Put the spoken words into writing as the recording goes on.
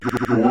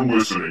You're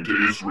listening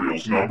to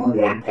Israel's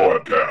 #1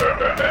 podcast.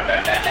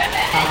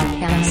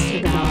 Podcast to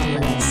the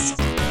Nautilus.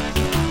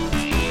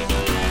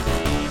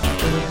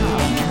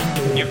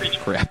 You reach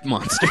crap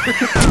monster.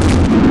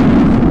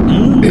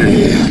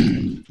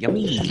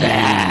 Yummy.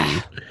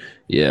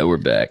 Yeah, we're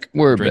back.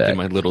 We're Drinking back.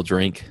 my little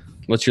drink.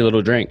 What's your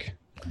little drink?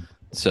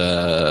 It's what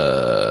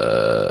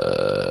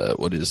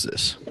is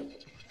this?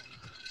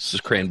 This is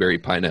cranberry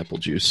pineapple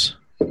juice.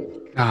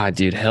 Ah,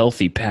 dude,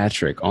 healthy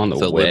Patrick on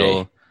the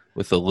way.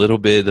 With a little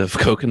bit of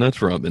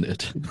coconut rum in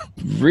it.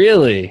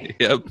 Really?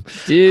 Yep.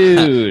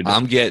 Dude.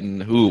 I'm getting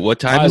what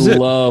time I is it?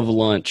 love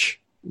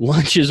lunch.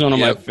 Lunch is one of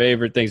my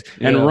favorite things.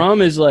 And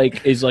rum is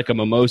like a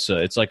mimosa.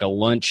 It's like a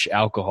lunch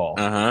alcohol.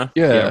 Uh-huh.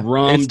 Yeah,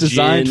 rum, it's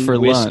designed gin, for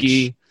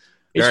whiskey. lunch.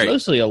 It's Right.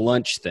 mostly a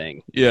lunch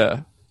thing.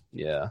 Yeah.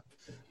 Yeah.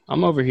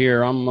 I'm over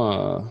here.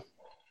 I'm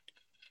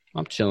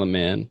chilling,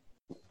 man.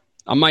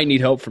 I might need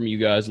help from you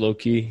guys, low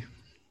key.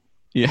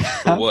 Yeah.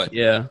 For what?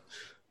 Yeah.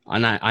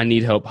 I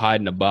need help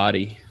hiding a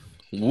body.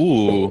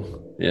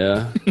 Ooh.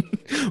 Yeah.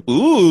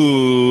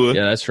 Ooh.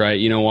 Yeah, that's right.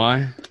 You know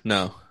why?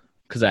 No.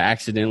 Because I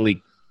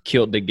accidentally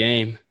killed the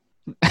game.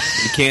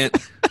 You can't.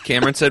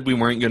 Cameron said we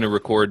weren't going to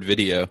record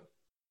video.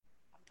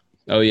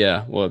 Oh,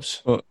 yeah.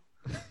 Whoops.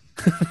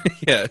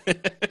 Yeah.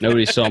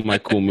 Nobody saw my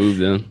cool move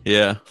then.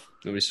 Yeah.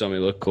 Nobody saw me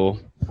look cool.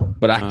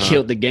 But I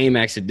killed the game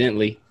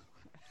accidentally.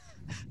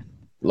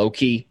 Low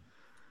key.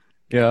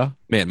 Yeah.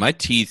 Man, my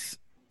teeth.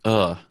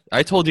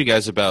 I told you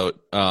guys about.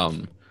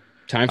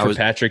 Time for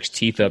Patrick's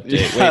teeth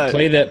update. Yeah.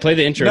 Wait, play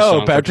the intro No,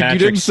 song. Patrick, you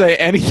didn't say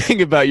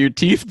anything about your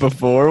teeth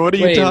before. What are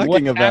you talking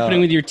what's about?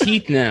 happening with your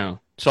teeth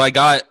now? So I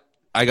got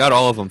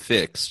all of them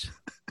fixed.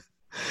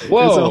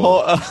 Whoa. There's a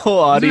whole Isn't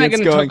audience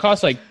that going going. to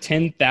cost like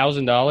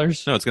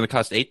 $10,000? No, it's going to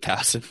cost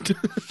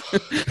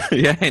 $8,000.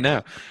 Yeah, I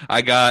know.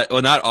 I got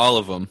not all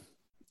of them.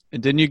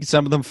 And didn't you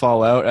some of them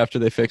fall out after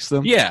they fixed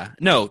them? Yeah,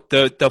 no.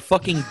 The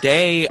fucking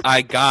day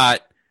I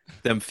got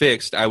them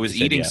fixed, I was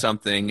eating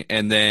something,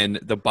 and then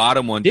the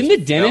bottom one. Didn't just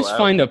the dentist fell out.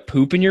 find a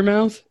poop in your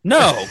mouth?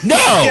 No.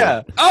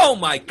 Yeah. Oh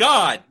my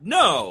God,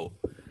 no.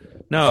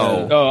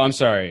 Oh, I'm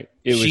sorry.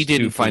 It was She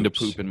didn't two find a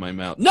poops. poop in my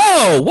mouth.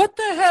 No, what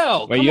the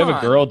hell? Wait, Come you have on.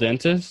 a girl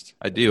dentist?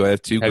 I do. I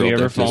have two Have girl you ever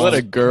dentists. fallen- Let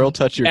a girl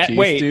touch your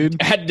teeth, dude.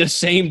 at the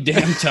same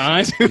damn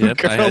time?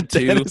 Yep, I had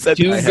two. dentists at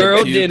Two the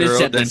girl same-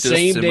 dentists at the dentists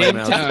same in my damn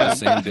mouth at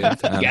the time. same damn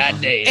time.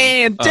 God damn.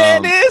 And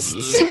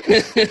dentists.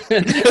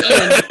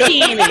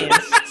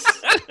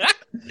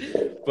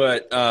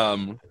 But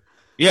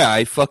yeah,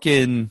 I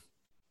fucking.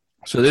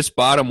 So this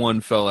bottom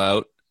one fell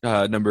out.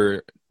 I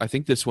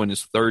think this one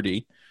is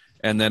 30,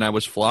 and then I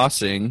was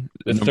flossing.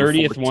 The number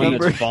 30th 14. one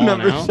that's fallen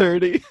number out?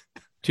 30.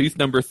 Tooth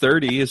number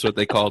 30 is what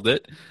they called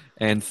it,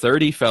 and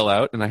 30 fell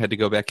out, and I had to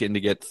go back in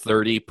to get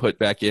 30 put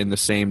back in the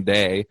same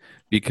day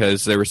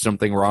because there was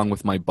something wrong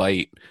with my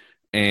bite,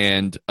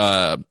 and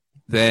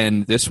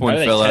then this Why one do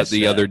they fell out test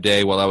the that? other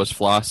day while I was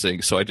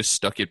flossing, so I just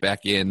stuck it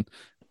back in,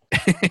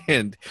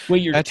 and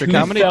Wait, your Patrick, tooth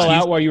how many fell teeth-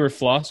 out while you were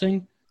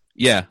flossing?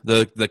 yeah,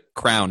 the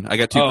crown. I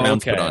got two Oh,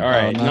 crowns okay. put on. All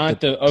right. Oh,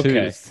 not the okay.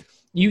 tooth.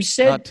 You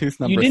said Not tooth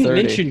you number didn't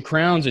 30. mention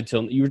crowns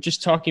until you were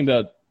just talking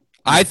about.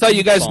 I thought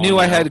you guys falling knew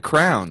I out. had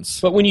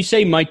crowns. But when you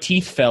say my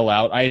teeth fell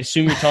out, I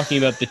assume you're talking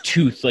about the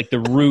tooth, like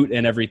the root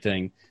and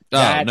everything.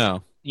 That-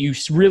 No. You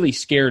really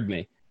scared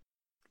me.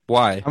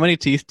 Why? How many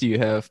teeth do you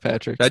have,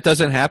 Patrick? That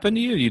doesn't happen to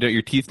you?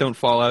 Your teeth don't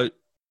fall out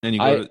and you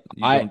go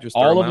you don't just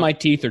throw all them of out? my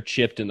teeth are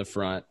chipped in the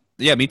front.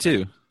 Yeah, me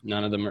too.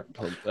 None of them are.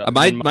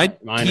 My mine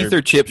teeth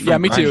are chipped from Yeah,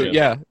 me too. grinding.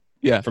 Yeah.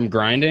 Yeah. from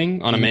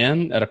grinding on a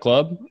man at a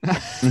club.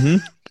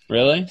 Mhm.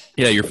 Really?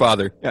 Yeah, your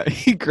father. Yeah,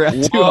 he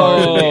grabbed too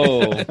hard.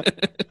 Whoa!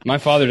 My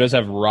father does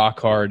have rock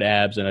hard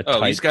abs and a Oh,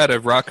 tight. he's got a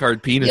rock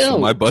hard penis Yo.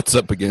 and my butt's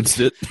up against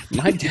it.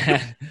 My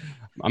dad.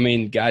 I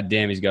mean,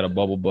 goddamn, he's got a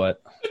bubble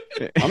butt.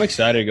 I'm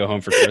excited to go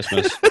home for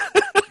Christmas.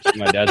 See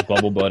my dad's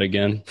bubble butt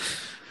again.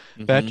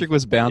 Patrick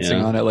was bouncing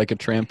Yeah. on it like a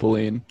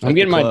trampoline. I'm at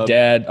getting the my club.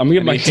 dad. I'm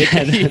getting my And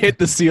he dad. hit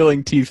the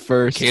ceiling teeth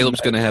first.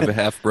 Caleb's going to have a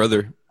half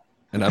brother,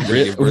 and I'm going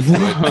to give birth to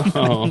it.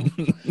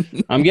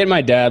 Whoa. I'm getting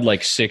my dad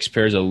like 6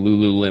 pairs of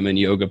Lululemon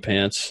yoga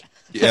pants.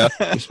 Yeah.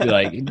 Just be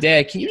like,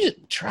 Dad, can you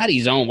just try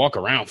these on and walk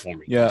around for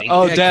me? Yeah. Thank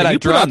Oh, Yeah, Dad, can I you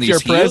put on dropped your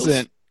these heels?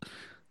 present.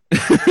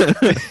 You're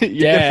Dad,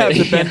 gonna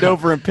have to bend yeah.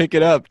 over and pick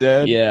it up,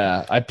 Dad.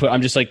 Yeah,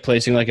 I'm just like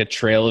placing like a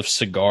trail of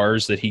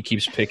cigars that he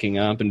keeps picking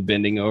up and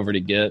bending over to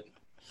get.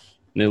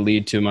 And they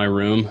lead to my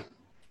room.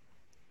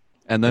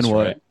 And then That's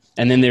what? right.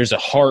 And then there's a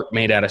heart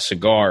made out of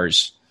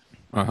cigars.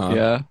 Uh-huh.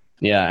 Yeah.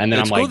 Yeah, and then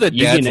It's I'm cool like, that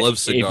you dads can- love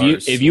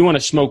cigars. If you want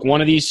to smoke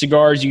one of these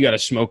cigars, you got to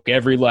smoke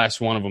every last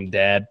one of them,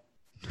 Dad.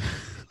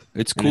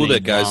 It's And cool then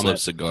that guys vomit. love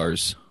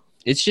cigars.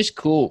 It's just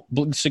cool.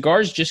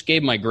 Cigars just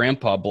gave my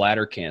grandpa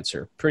bladder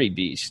cancer. Pretty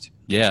beast.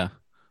 Yeah.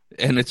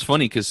 And it's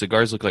funny because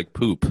cigars look like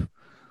poop.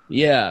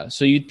 Yeah,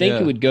 so you'd think Yeah.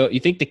 it would go. You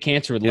think the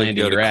cancer would It would land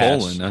go in to your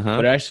ass, colon, uh-huh.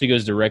 but it actually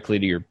goes directly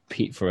to your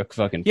for a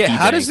fucking. Yeah, pee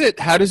how does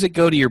bank. it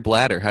go to your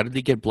bladder? How did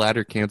he get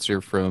bladder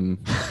cancer from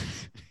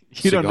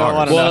You don't know, cigars?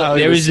 want to know Well, how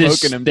there he was this.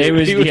 smoking them, There dude.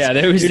 was He was-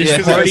 there was he this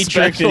just had a party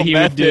trick that special he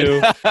would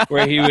do, method.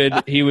 where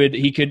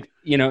he could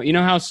you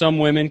know how some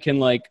women can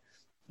like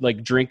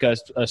like drink a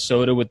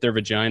soda with their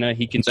vagina,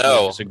 he can No.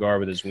 smoke a cigar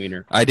with his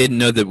wiener. I didn't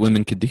know that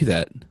women could do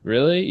that.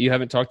 Really? You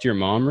haven't talked to your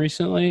mom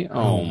recently?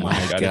 Oh my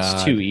god,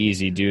 it's too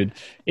easy, dude.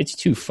 It's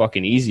too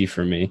fucking easy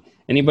for me.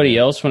 Anybody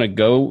else want to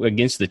go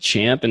against the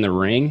champ in the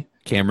ring?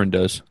 Cameron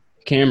does.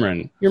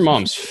 Cameron, your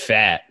mom's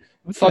fat.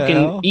 the Fucking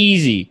hell?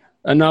 easy.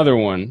 Another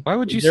one. Why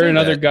would you Is there say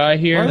another that? guy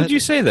here? Why would you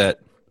say that?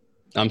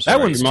 I'm sorry.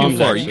 That one's your too mom's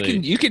far. actually-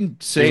 You can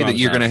say your that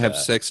mom's you're going to not have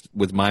fat. sex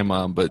with my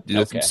mom, but the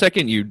Okay.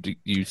 second you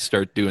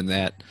start doing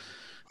that,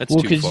 that's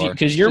Well, too far.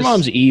 because your Just-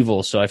 mom's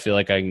evil, so I feel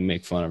like I can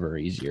make fun of her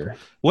easier.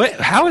 What?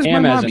 How is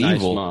Cam my has mom a nice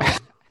evil? mom.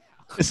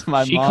 Is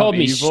my She mom called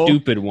me evil?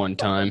 stupid one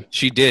time.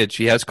 She did.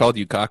 She has called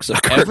you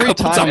cocksucker. Every a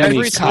couple time,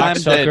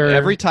 times.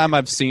 every time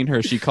I've seen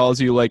her, she calls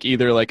you like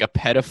either like a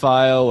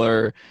pedophile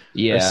or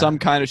some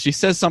kind of. She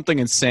says something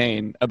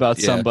insane about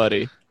Yeah.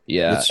 somebody.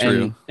 Yeah, That's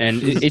true.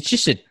 And it's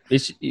just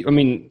it's. I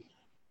mean,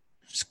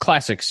 it's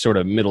classic sort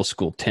of middle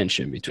school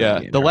tension between. Yeah,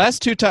 me and the her.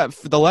 last two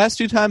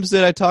times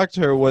that I talked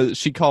to her was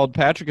she called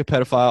Patrick a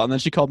pedophile, and then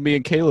she called me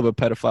and Caleb a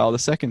pedophile the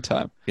second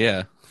time.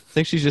 Yeah. I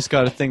think she's just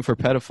got a thing for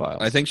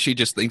pedophiles. I think she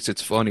just thinks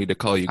it's funny to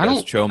call you I guys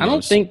don't. chomos. I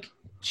don't think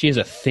she has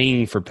a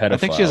thing for pedophiles. I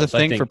think she has a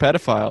thing for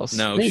pedophiles.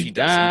 No, I think- she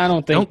doesn't. I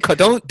don't think.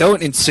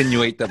 Don't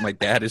insinuate that my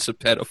dad is a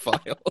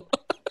pedophile.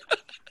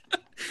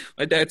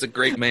 My dad's a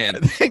great man.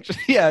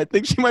 I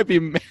think she might be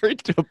married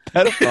to a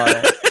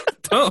pedophile.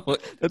 Don't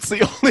That's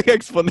the only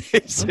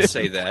explanation. don't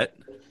say that.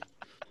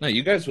 No,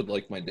 you guys would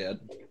like my dad.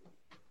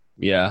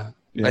 Yeah.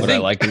 Yeah. Would I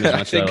think- like him as I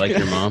much as I think- like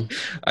your mom?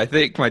 I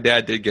think my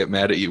dad did get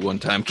mad at you one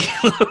time,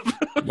 Caleb.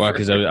 Why?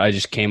 Because I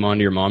just came on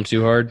to your mom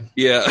too hard.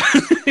 Yeah,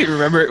 you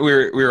remember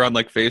we were on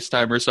like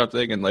FaceTime or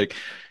something, and like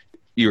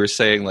you were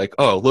saying like,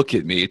 "Oh, look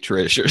at me,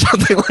 Trish," or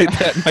something like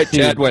that. And my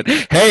dad went,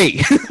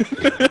 "Hey,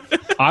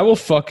 I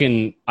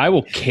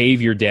will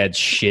cave your dad's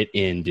shit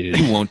in, dude.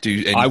 you won't do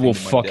anything." I will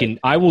to my fucking, dad.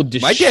 I will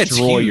My dad's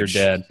destroy your huge.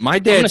 dad. My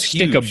I'm gonna dad's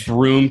stick huge. a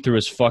broom through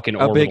his fucking.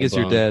 How big orbital is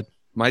your bone. dad?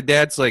 My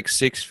dad's like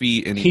 6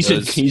 feet, and He's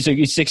does. he's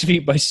 6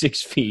 feet by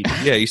 6 feet.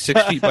 Yeah, he's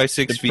 6 feet by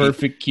 6 The feet,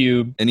 perfect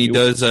cube. and he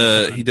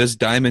does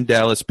Diamond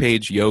Dallas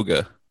Page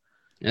yoga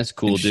That's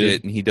cool, and dude.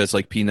 shit, and he does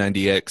like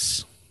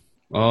P90X.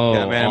 Oh,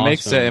 Yeah, man,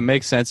 awesome. it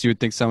makes sense. You would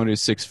think someone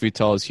who's 6 feet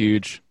tall is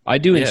huge. I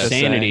do Yeah.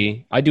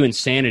 Insanity. I do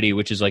Insanity,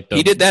 which is like the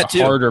He did that the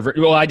too. harder.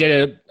 Well, I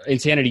did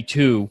Insanity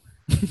 2.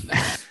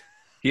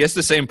 He has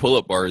the same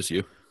pull-up bar as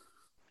you.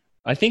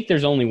 I think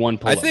there's only one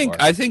pull-up bar.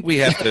 I think we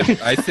have to.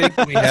 I think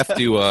we have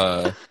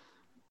to.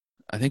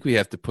 I think we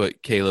have to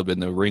put Caleb in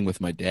the ring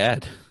with my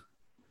dad.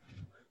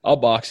 I'll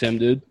box him,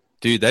 dude.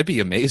 Dude, that'd be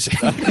amazing.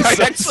 I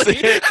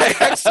actually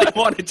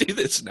want to do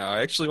this now.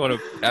 I actually want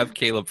to have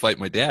Caleb fight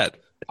my dad.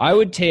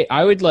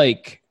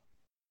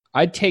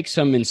 I'd take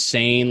some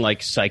insane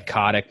like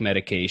psychotic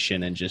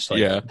medication and just like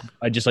Yeah.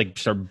 I'd just like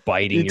start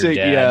biting You your take-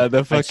 dad. yeah, the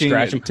I'd fucking-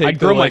 scratch him. take I'd the,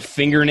 grow my like-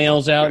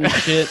 fingernails out and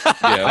shit.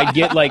 Yeah. I'd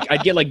get like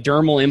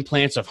dermal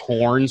implants of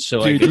horns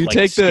so I Dude, could you like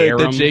take scare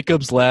the 'em.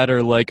 Jacob's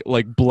Ladder like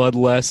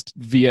bloodlust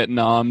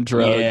Vietnam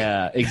drug.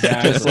 Yeah,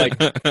 exactly. Just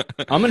like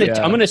I'm gonna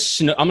Yeah. I'm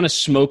gonna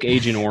smoke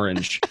Agent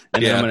Orange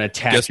and then Yeah, I'm gonna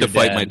attack just your to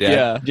fight dad. my dad.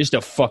 yeah. Just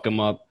to fuck him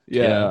up.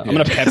 Yeah. I'm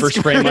gonna pepper Just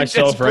spray bring-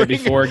 myself just right bring-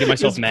 before, get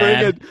myself just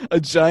mad. Bring a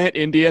giant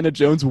Indiana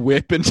Jones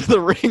whip into the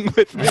ring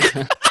with me.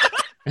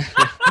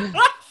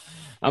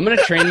 I'm gonna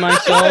train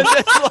myself.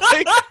 Just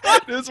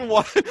like this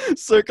one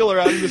circle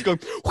around and just going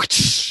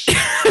whoosh in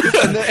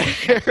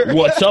the air.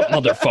 What's up,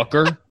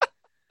 motherfucker?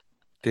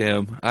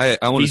 Damn, I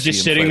want to. He's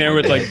just sitting there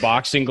with like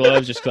boxing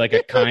gloves, just like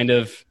a kind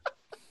of.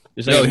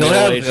 Just like No, a he'll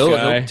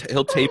middle-aged guy.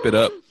 he'll tape it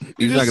up.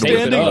 He's not Just gonna put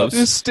stand the up. gloves.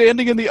 Just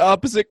standing in the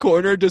opposite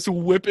corner, just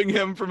whipping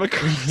him from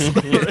across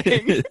the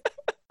ring.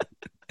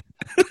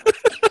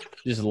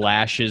 Just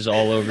lashes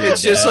all over. your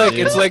It's just dad, like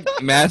dude. it's like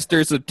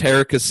Masters of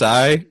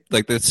Terrakasai,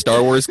 like the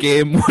Star Wars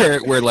game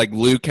where like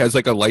Luke has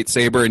like a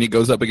lightsaber and he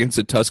goes up against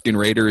a Tusken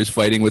Raider who's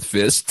fighting with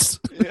fists.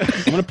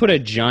 I'm gonna put a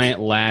giant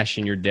lash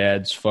in your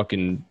dad's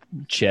fucking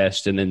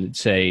chest and then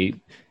say,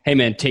 "Hey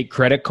man, take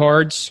credit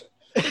cards."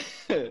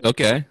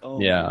 Okay.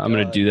 Yeah, I'm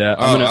gonna do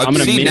that. I'm gonna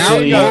see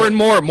mentally. now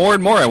more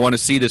and more. I want to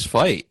see this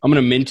fight. I'm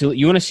gonna mentally.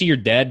 You want to see your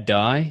dad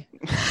die?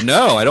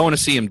 No, I don't want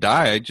to see him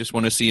die. I just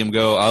want to see him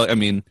go. I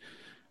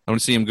want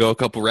to see him go a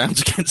couple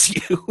rounds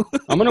against you.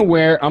 I'm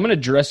gonna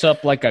dress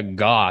up like a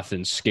goth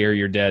and scare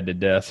your dad to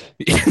death.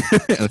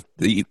 I'm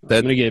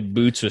gonna get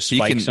boots with He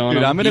can- spikes on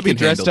Dude, them. I'm gonna He be can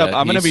dressed handle up. that.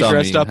 I'm gonna He be saw me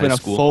dressed in up in high a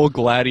school. full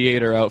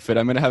gladiator outfit.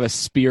 I'm gonna have a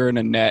spear and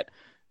a net,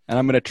 and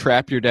I'm gonna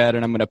trap your dad,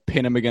 and I'm gonna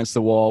pin him against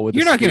the wall with.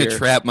 You're a not going to spear.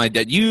 trap my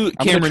dad. You,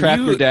 I'm Cameron, gonna trap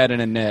you, your dad in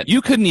a net.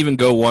 you couldn't even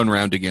go one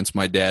round against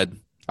my dad.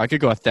 I could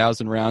go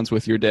 1,000 rounds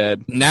with your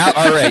dad. Now,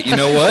 all right, you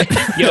know what?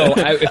 Yo,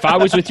 if I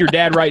was with your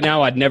dad right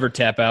now, I'd never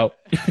tap out.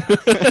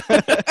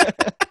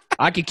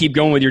 I could keep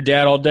going with your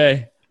dad all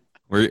day.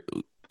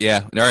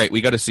 Yeah, all right,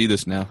 we got to see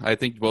this now. I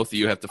think both of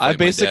you have to fight I my dad.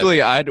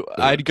 basically,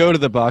 I'd go to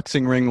the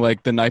boxing ring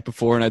like the night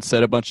before, and I'd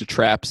set a bunch of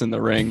traps in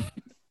the ring,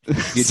 You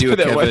do So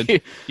that Kevin.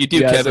 way- You do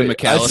Yeah, Kevin so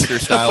McAllister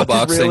style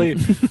boxing. Really,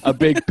 a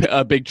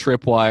big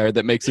tripwire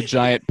that makes a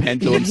giant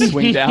pendulum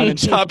swing down and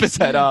chop his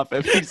head off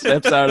if he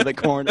steps out of the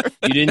corner.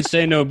 You didn't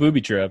say no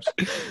booby traps.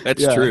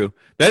 That's Yeah. true.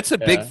 That's a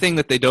big Yeah. thing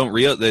that they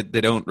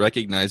don't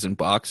recognize in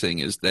boxing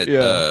is that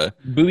Yeah.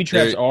 Booby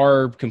traps They're-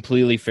 are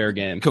completely fair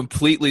game.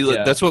 completely.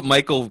 Yeah. That's what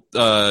Michael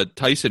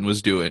Tyson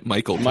was doing.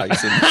 Michael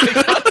Tyson.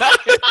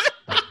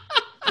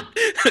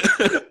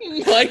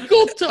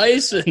 Michael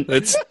Tyson.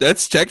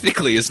 That's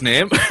technically his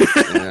name.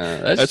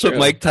 Yeah, That's what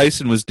Mike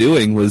Tyson was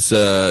doing. Was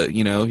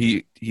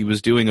he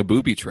was doing a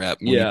booby trap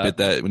when Yeah. he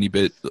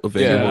bit Evander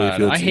Yeah,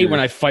 Holyfield's I hate ear. when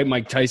I fight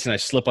Mike Tyson. I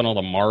slip on all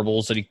the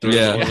marbles that he throws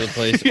Yeah. all over the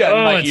place. Yeah,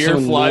 Oh, my it's ear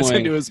so flies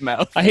annoying. into his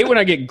mouth. I hate when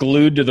I get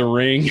glued to the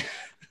ring.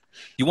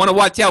 You want to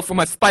watch out for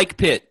my spike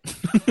pit.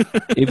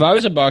 If I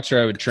was a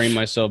boxer, I would train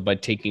myself by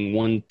taking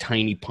one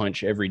tiny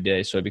punch every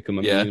day, so I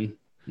become Yeah. immune.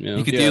 You know?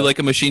 You could Yeah. do like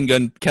a Machine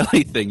Gun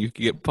Kelly thing. You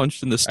could get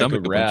punched in the stomach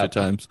a bunch rap. of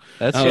times.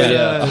 That's Oh yeah, yeah,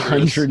 yeah.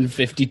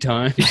 150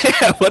 times,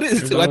 Yeah, what is?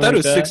 Something I thought like it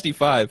was that.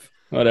 65.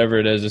 whatever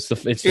it is. It's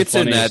the It's in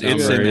funniest that.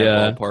 It's number, in that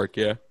yeah. ballpark.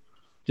 Yeah.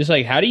 Just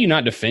like, how do you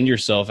not defend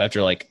yourself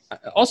after like?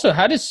 Also,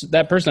 how does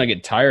that person not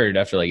get tired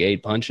after like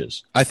 8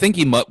 punches? I think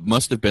he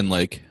must have been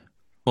like,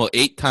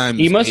 8 times.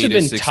 He must have 8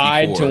 been is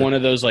tied to 64. one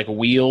of those like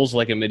wheels,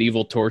 like a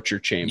medieval torture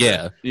chamber.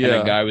 Yeah. Yeah. And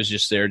a guy was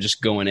just there,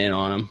 just going in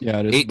on him.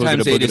 Yeah, just 8 boogada,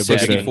 times 8 is boogada, boogada.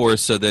 64.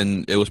 So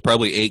then it was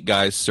probably 8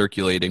 guys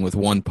circulating with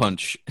one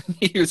punch.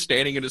 He was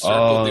standing in a circle.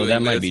 Oh, doing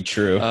that might this. be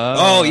true.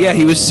 Oh yeah,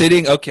 he was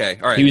sitting. Okay,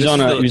 all right. he was this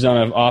on is a the- he was on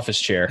an office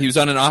chair, He was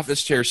on an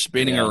office chair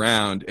spinning Yeah.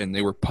 around, and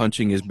they were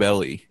punching his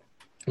belly.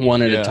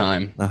 one at Yeah. a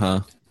time. Uh huh.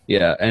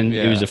 Yeah, and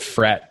Yeah. it was a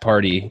frat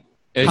party.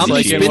 It's How many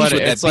like spins would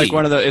it's that like be?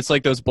 one of the it's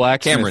like those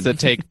blacksmiths Cameron. that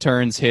take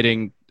turns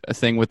hitting a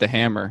thing with the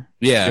hammer.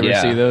 Yeah, Ever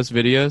Yeah. see those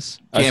videos?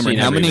 I've Cameron, seen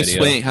how every many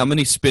video. how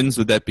many spins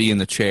would that be in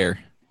the chair?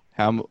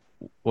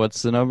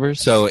 What's the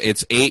numbers? So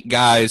it's 8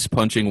 guys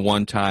punching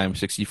one time,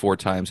 64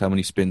 times. How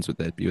many spins would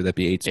that be? Would that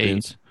be 8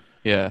 spins?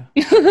 Yeah.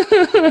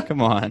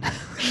 Come on.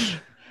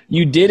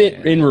 You did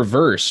it in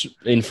reverse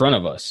in front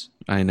of us.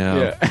 I know.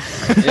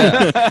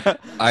 Yeah.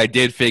 I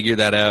did figure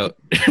that out.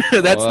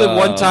 That's the Wow.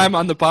 one time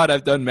on the pod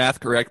I've done math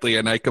correctly,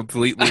 and I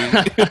completely.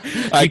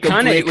 It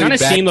kind of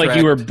seemed like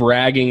you were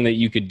bragging that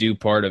you could do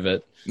part of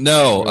it.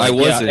 No, I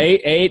wasn't. Yeah,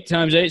 8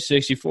 times 8,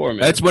 64, man.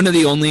 That's one of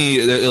the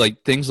only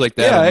like things like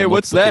that. Yeah, on the hey,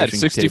 what's that?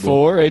 multiplication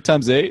 64, 8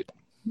 times 8?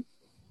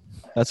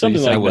 That's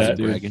Something what you like said. I wasn't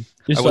that. bragging.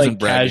 just I wasn't like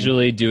bragging.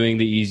 casually doing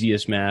the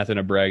easiest math in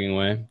a bragging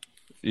way.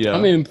 Yeah. I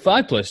mean,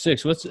 5 plus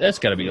 6. That's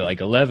got to be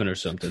like 11 or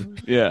something.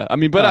 yeah. I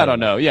mean, but I don't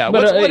know. Yeah.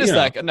 But, What is you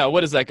that? No,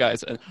 what is that guy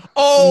saying?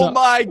 Oh No.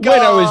 my Wait,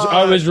 god.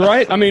 I was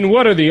right. I mean,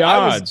 what are the I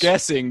odds? was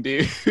guessing,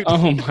 dude.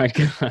 Oh my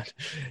god,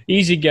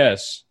 easy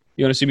guess.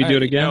 You want to see me do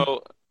it again,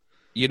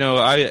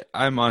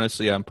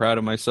 I'm proud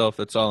of myself.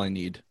 That's all I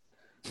need.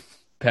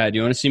 Pat?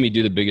 You want to see me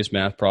do the biggest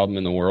math problem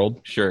in the world?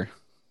 Sure.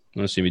 You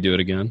want to see me do it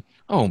again?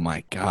 Oh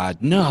my God,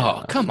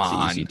 no! Come It's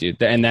on, easy,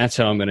 dude. And that's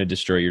how I'm going to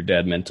destroy your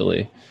dad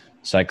mentally,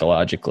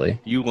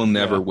 psychologically. you will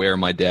never wear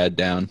my dad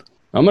down.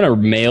 I'm going to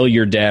mail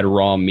your dad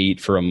raw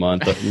meat for a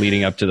month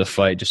leading up to the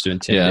fight just to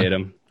intimidate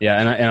him. Yeah,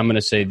 and I'm going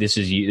to say this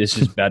is you. This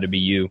is about to be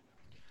you.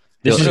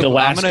 This is the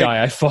last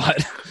guy I fought.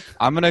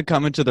 I'm going to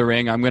come into the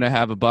ring. I'm going to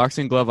have a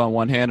boxing glove on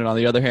one hand, and on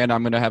the other hand,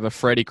 I'm going to have a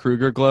Freddy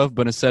Krueger glove,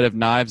 but instead of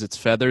knives, it's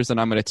feathers,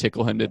 and I'm going to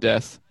tickle him to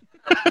death.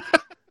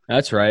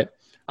 That's right.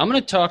 I'm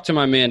going to talk to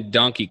my man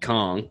Donkey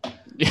Kong.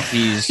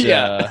 He's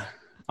Yeah.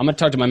 I'm going to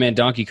talk to my man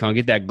Donkey Kong,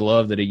 get that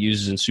glove that he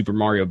uses in Super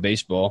Mario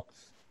Baseball.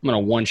 I'm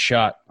going to one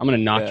shot. I'm going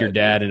to knock Yeah, your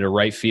dad into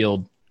right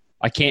field.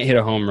 I can't hit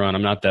a home run.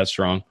 I'm not that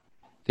strong.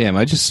 Damn,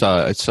 I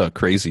saw a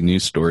crazy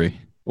news story.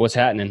 What's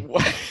happening?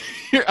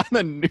 You're on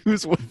the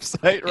news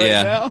website right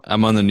yeah, now?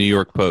 I'm on the New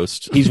York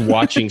Post. He's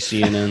watching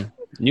CNN.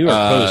 New York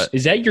Post.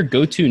 Is that your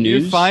go-to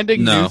news? You're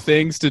finding No. new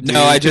things to do.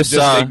 No, I to just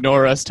saw-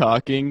 ignore us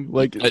talking.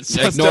 Like Ignore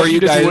stuff you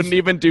just guys. wouldn't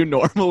even do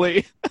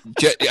normally.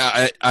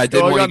 I did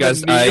Going want you on the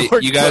guys. New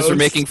York You guys were Post.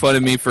 making fun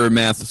of me for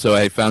math, so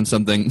I found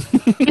something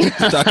to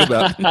talk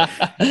about.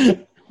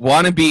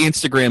 Wannabe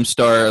Instagram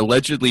star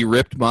allegedly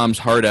ripped mom's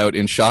heart out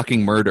in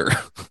shocking murder.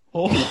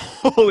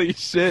 Holy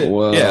shit!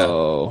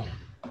 Whoa.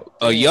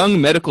 A young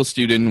medical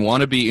student,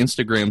 wannabe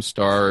Instagram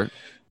star,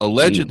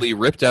 allegedly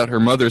ripped out her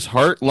mother's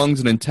heart, lungs,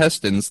 and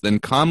intestines, then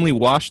calmly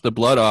washed the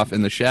blood off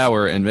in the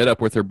shower and met up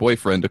with her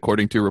boyfriend,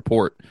 according to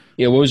report.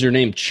 Yeah, what was her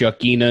name?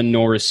 Chuckina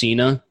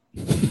Norrisina?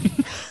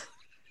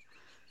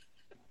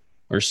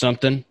 Or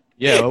something?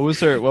 Yeah, what was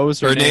her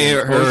Her name? name-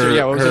 What was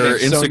her her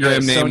name?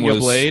 Instagram name Sonia was-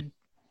 Blade.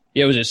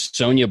 Yeah, was it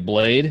Sonia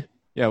Blade?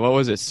 Yeah, what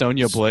was it?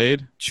 Sonia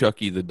Blade.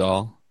 Chucky the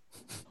doll.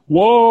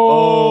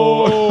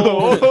 Whoa!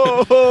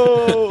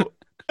 Oh!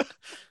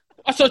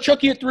 I saw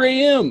Chucky at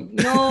 3 a.m.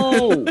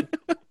 No!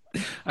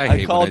 I I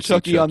hate called when I see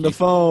Chucky on the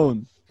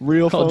phone.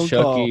 Real Called phone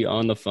Chucky call.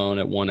 on the phone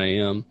at 1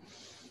 a.m.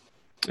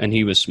 And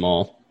he was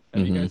small.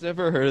 Have you guys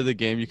ever heard of the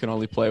game you can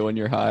only play when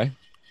you're high?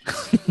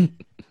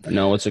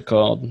 No, what's it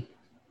called?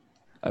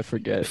 I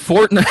forget.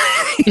 Fortnite.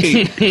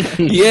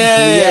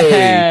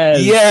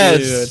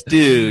 Yes,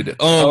 dude.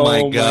 Oh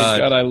my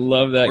god. I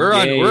love that We're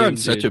game. on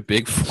such a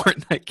big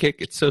Fortnite kick.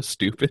 It's so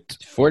stupid.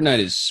 Fortnite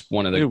is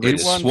one of the Dude, we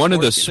It's won one of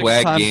the 46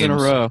 swag times games in a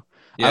row.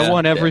 Yeah. I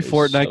won every That is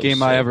Fortnite so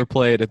game I sick. ever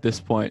played at this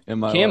point in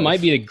my Cam life.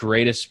 might be the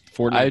greatest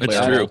Fortnite It's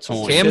player true. of all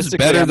time. Cam's Statistically,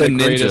 better I'm than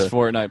the greatest Ninja.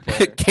 Fortnite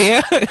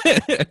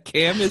player.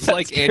 Cam is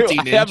like Dude,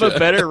 anti-ninja. I have a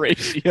better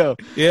ratio.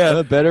 I have Yeah.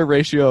 a better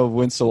ratio of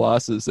wins to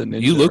losses than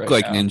Ninja. You look right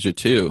like now. Ninja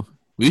too.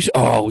 We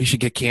should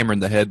get Cameron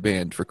the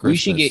headband for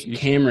Christmas. We should get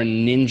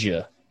Cameron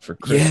Ninja for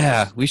Christmas.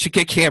 Yeah, we should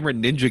get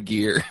Cameron Ninja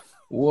gear.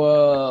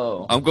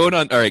 Whoa. I'm going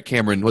on. All right,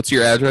 Cameron, what's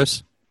your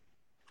address?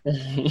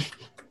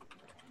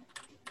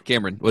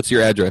 Cameron, what's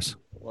your address?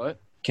 What?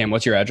 Cam,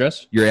 what's your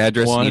address? Your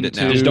address. One, Need it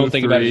now. two, Just don't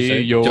think about it, three, just say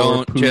it. your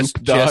Don't just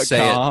say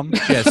it. poop.com.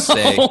 Just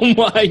say. Oh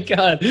my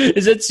god.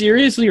 Is that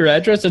seriously your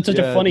address? That's such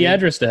a Yeah, funny dude.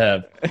 address to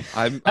have.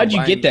 How'd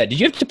you get that? Did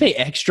you have to pay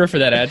extra for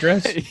that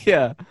address?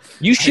 Yeah.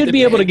 You should to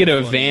be able to pay get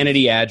a for it.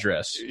 vanity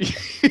address.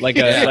 Like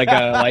a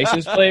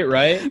license plate,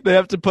 right? They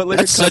have to put like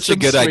That's a such a custom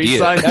good street idea.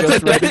 sign That's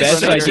just the right in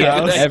best front of your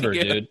idea house. ever,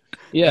 Yeah. dude.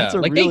 Yeah, That's a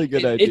really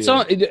good idea.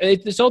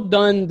 It's all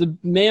done. The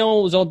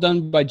mail is all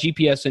done by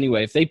GPS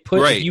anyway. If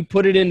Right. if you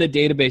put it in the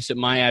database that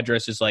my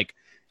address is like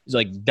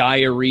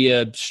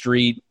Diarrhea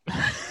Street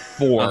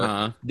 4,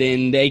 Uh-huh.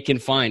 then they can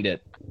find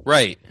it.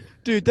 Right.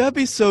 Dude, that'd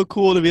be so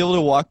cool to be able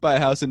to walk by a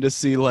house and just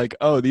see like,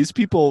 oh, these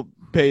people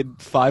paid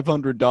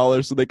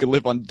 $500 so they could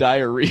live on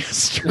Diarrhea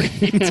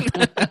Street.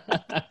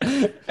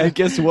 And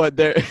guess what?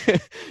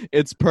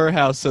 It's per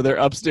house, so their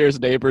upstairs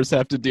neighbors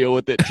have to deal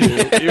with it too,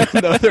 even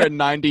though they're a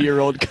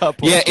 90-year-old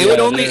couple. Yeah, it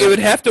Yeah, would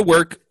have to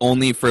work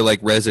only for like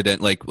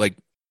resident like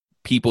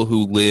people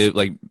who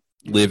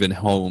live in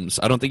homes.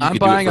 I don't think you I'm could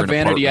buying do it a for an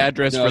vanity apartment.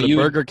 address No, for the you-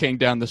 Burger King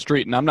down the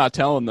street, and I'm not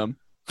telling them.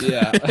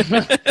 Yeah,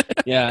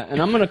 yeah,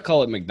 and I'm gonna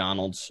call it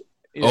McDonald's.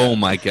 Oh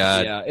my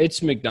god. Yeah,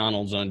 it's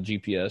McDonald's on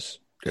GPS.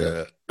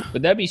 Yeah.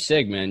 But that'd be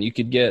sick, man. You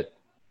could get.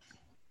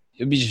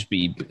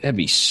 That'd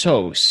be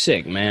so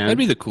sick, man. That'd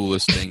be the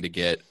coolest thing to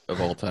get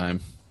of all time.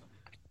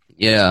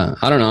 Yeah,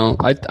 I don't know.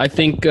 I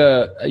think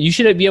you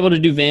should be able to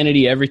do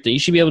vanity everything. You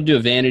should be able to do a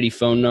vanity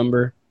phone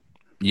number.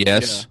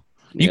 Yes.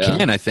 You Yeah.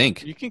 can, I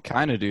think. You can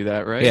kind of do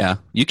that, right? Yeah.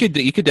 You could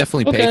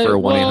definitely pay Okay, for a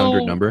 1-800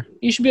 well- number.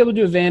 You should be able to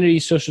do a vanity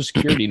social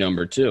security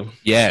number too.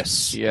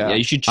 Yes. Yeah. Yeah,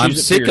 you should choose I'm it for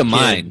sick your of kid.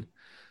 mine.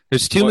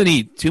 There's too What?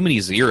 many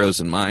zeros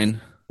in mine.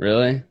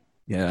 Really?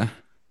 Yeah.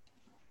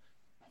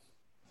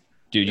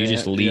 Dude, you Yeah,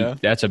 just leaked. yeah.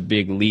 That's a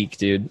big leak,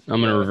 dude.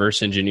 I'm gonna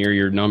reverse engineer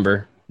your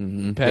number.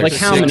 Mm-hmm. Patrick, Like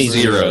how many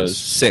zeros?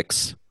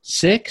 6.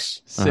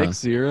 6? 6 Uh-huh.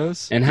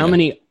 zeros? And how Yeah.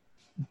 many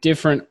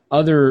different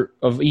other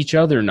of each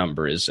other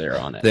number is there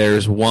on it?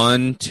 There's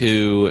 1,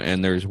 2,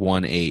 and there's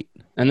 1, 8.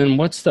 And then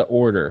what's the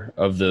order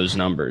of those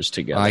numbers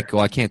together?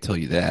 I can't tell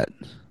you that.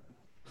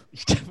 You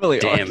definitely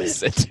Damn already it.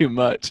 said too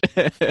much.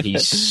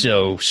 He's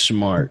so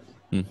smart.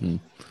 Mm-hmm.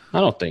 I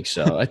don't think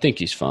so. I think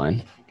he's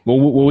fine.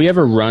 Will we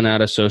ever run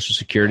out of social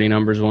security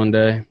numbers one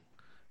day?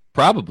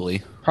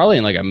 Probably. Probably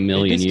in like a You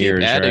million just keep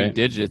years, adding right?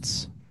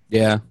 digits.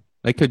 Yeah.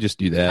 I could just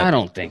do that. I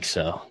don't think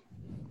so.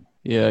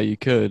 Yeah, you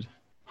could.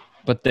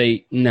 But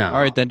no.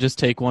 All right, then just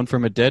take one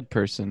from a dead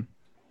person.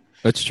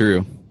 That's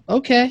true.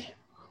 Okay.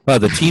 Oh,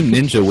 the Team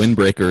Ninja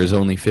Windbreaker is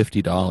only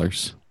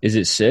 $50. Is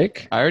it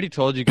sick? I already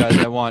told you guys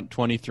I want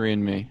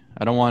 23andMe.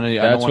 I don't want to. I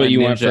don't That's want what a you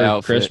ninja want for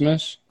outfit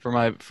Christmas? for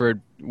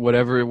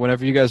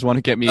whenever you guys want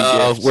to get me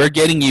gifts. We're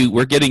getting you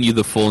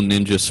the full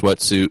ninja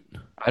sweatsuit.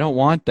 I don't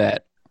want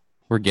that.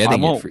 We're getting I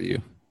it won't for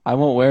you. I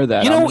won't wear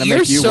that. You I'm know, gonna you're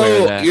make you wear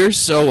so that. you're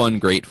so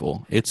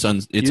ungrateful. It's you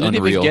didn't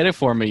unreal. even get it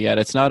for me yet.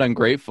 It's not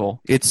ungrateful.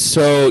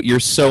 You're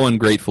so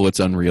ungrateful. It's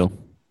unreal.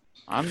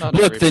 I'm not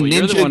Look, the ungrateful.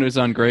 You're the ninja- one who's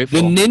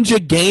ungrateful. The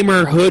Ninja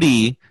Gamer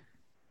hoodie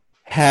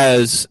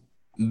has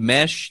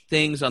mesh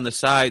things on the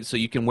side so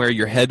you can wear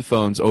your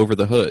headphones over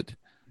the hood.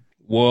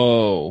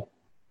 Whoa.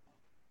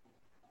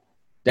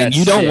 And That's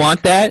you don't sick.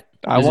 want that?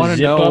 I Does it want to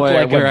zip know up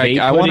where, like a vape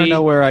I want to hoodie?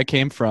 know where I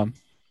came from.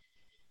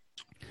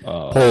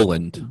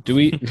 Poland. Do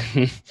we?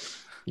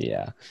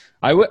 Yeah.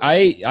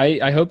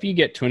 I hope you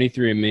get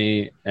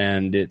 23andMe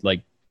and it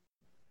like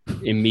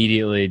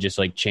immediately just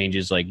like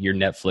changes like your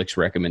Netflix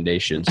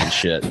recommendations and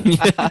shit.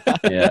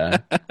 Yeah.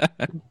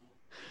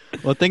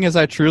 Well, the thing is,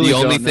 I truly The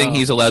only don't thing know.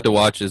 he's allowed to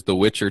watch is the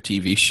Witcher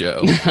TV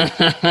show.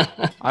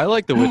 I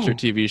like the Witcher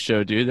TV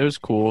show, dude. It was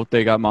cool.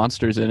 They got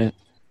monsters in it.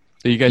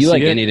 So you guys You see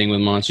like it? anything with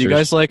monsters? Do you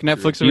guys like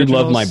Netflix You'd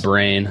originals? love my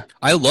brain.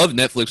 I love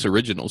Netflix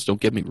originals. Don't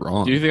get me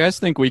wrong. Do you guys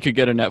think we could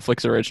get a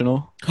Netflix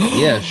original?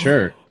 Yeah,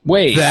 sure.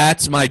 Wait,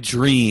 That's my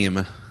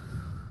dream.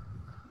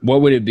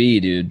 what would it be,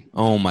 dude?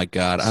 Oh my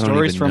god, I don't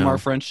Stories even from know. our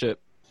friendship.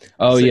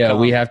 Oh yeah, Sitcom.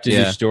 we have to do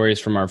Yeah. stories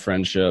from our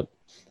friendship.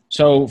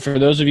 So for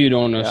those of you who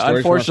don't know, Yeah, stories from our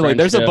unfortunately,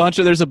 there's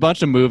friendship- a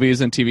bunch of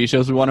movies and TV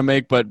shows we want to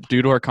make, but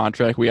due to our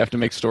contract, we have to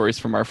make stories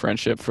from our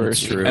friendship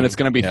first, true. and it's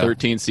going to be Yeah.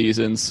 13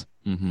 seasons.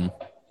 Mm-hmm.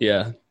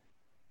 Yeah,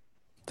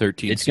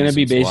 13. it's going to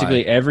be seasons.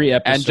 basically Why? every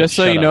episode. And just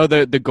so Shut you up.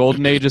 know, the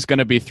golden age is going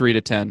to be 3 to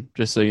 10.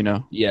 Just so you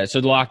know. Yeah, so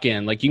lock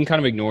in. Like you can kind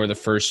of ignore the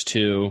first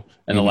two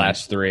and the Mhm.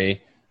 last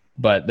three,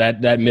 but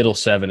that middle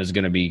 7 is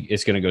going to be go.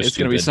 It's going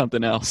to be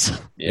something else.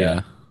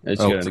 Yeah.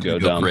 It's going to go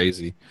dumb.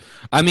 crazy.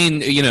 I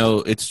mean,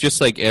 it's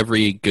just like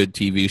every good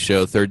TV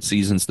show. Third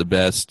season's the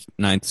best.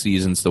 Ninth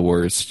season's the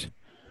worst.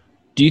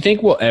 Do you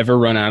think we'll ever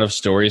run out of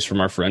stories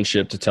from our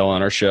friendship to tell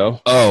on our show?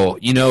 Oh,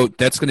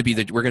 that's going to be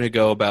we're going to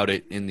go about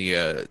it in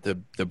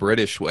the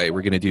British way.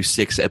 We're going to do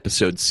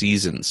 6-episode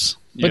seasons.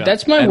 But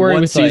that's my and worry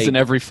one with season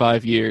every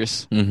 5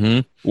 years. Mm-hmm.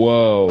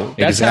 Whoa.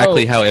 That's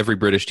exactly how every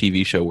British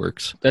TV show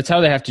works. That's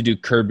how they have to do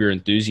Curb Your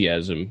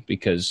Enthusiasm,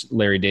 because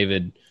Larry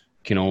David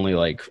can only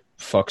like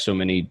fuck so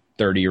many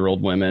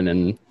 30-year-old women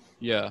and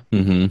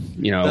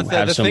Mm-hmm.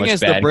 have the so thing much is,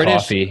 bad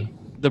coffee.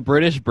 The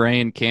British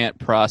brain can't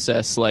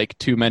process like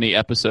too many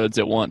episodes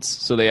at once,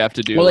 so they have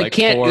to do Well, like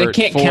they can't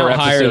four count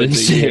higher than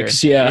episodes a year.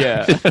 6.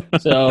 Yeah.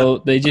 So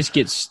they just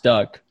get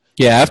stuck.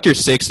 Yeah, after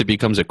 6, it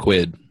becomes a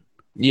quid.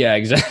 Yeah,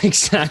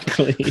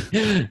 exactly.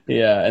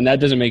 Yeah, and that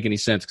doesn't make any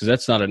sense because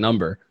that's not a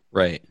number.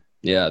 Right.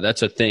 Yeah,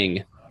 that's a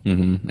thing.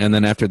 Mm-hmm. And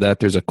then after that,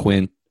 there's a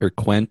quint.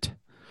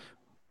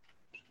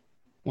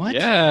 What?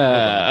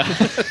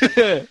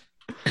 Yeah.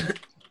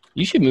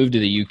 You should move to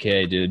the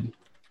UK, dude.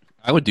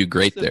 I would do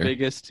great the there.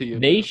 biggest to you.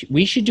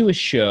 We should do a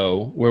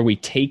show where we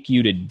take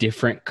you to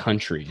different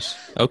countries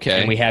Okay.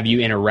 and we have you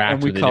interact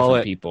And we with the call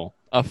different it people.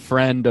 A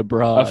friend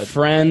abroad. A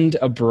friend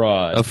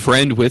abroad. A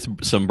friend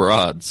with some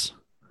broads.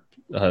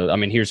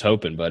 Here's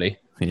hoping, buddy.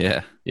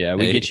 Yeah. Yeah,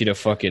 we Hey. get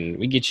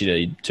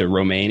you to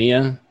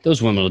Romania.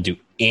 Those women will do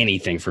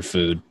anything for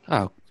food.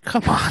 Oh,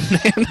 come on,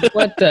 man.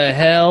 What the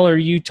hell are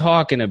you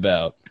talking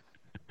about?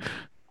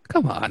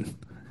 Come on.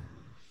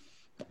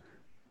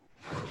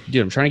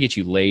 Dude, I'm trying to get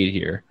you laid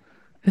here.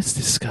 It's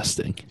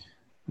disgusting.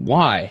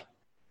 Why?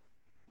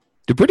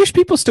 Do British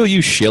people still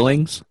use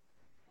shillings?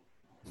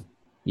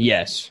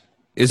 Yes.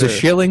 Is a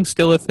shilling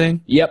still a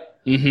thing? Yep.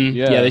 Mm-hmm.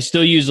 Yeah. Yeah, they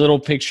still use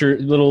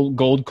little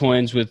gold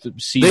coins with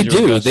Caesar. They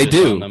do, Augustus they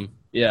do. on them.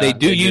 Yeah, they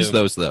do use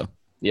those, though.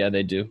 Yeah,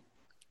 they do.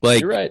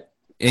 Like, You're right.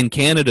 in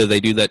Canada, they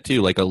do that,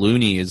 too. Like, a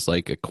loonie is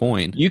like a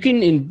coin. You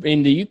can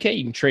in the UK,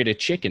 you can trade a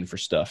chicken for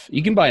stuff.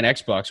 You can buy an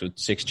Xbox with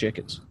 6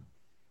 chickens.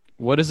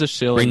 What is a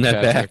shilling? Bring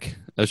that Patrick? back.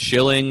 A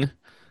shilling,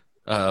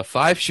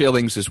 5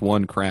 shillings is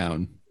 1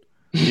 crown.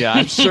 Yeah,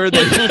 I'm sure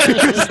they use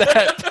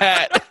that,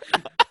 Pat.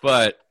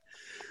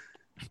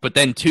 But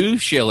then 2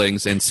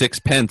 shillings and 6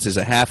 pence is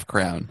a half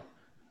crown.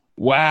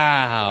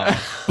 Wow.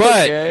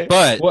 But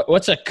Okay.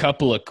 What's a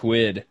couple of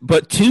quid?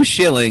 But 2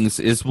 shillings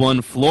is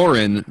 1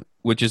 florin,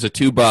 which is a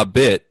 2 bob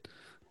bit.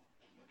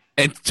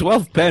 And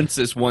 12 pence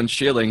is 1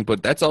 shilling,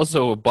 but that's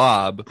also a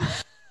bob.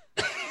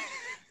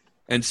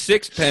 And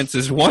 6 pence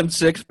is 1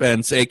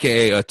 sixpence,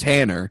 aka a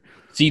tanner.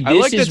 See, this I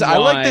like is that. why I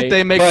like that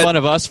they make but- fun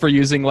of us for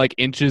using like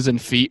inches and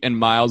feet and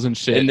miles and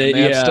shit. And And they-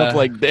 they have yeah. stuff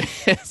like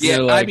this. Yeah,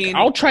 they're I like, mean-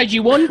 I'll trade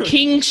you 1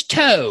 king's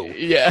toe.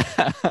 Yeah.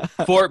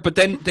 But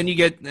then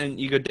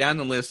you go down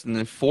the list, and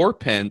then 4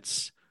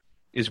 pence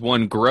is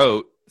 1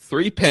 groat,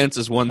 3 pence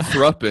is 1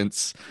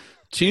 threepence,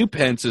 2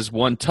 pence is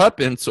 1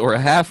 tuppence or a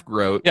half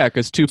groat. Yeah,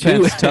 because 2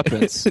 pence,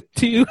 tuppence.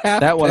 2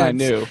 half. That one I pence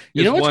knew.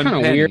 You is know what's 1 kind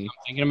of penny. weird? I'm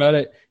thinking about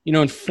it. In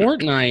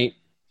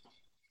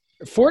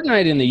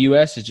Fortnite in the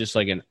U.S. is just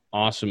like an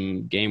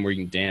awesome game where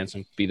you can dance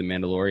and be the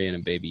Mandalorian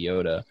and Baby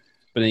Yoda.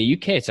 But in the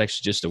UK, it's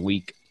actually just a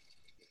week.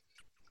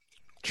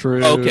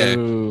 True. Okay.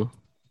 You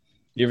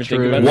ever True.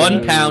 think about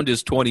 1 that? pound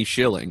is 20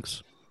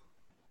 shillings.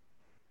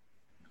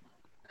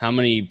 How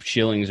many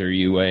shillings are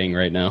you weighing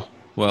right now?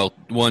 Well,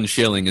 1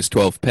 shilling is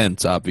 12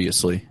 pence,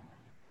 obviously.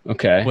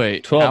 Okay.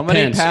 Wait, 12 how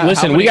many pence. how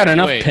Listen, we many- got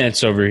enough wait.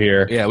 pence over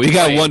here. Yeah, we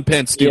got Wait. 1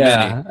 pence too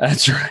Yeah, many.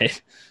 that's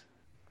right.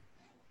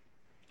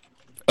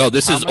 Oh,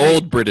 this How is many-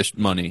 old British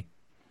money.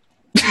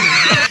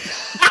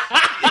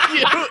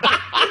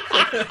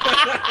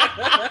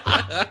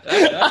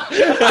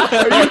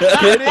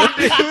 Kidding,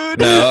 dude?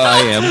 No, I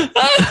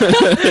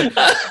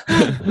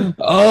am.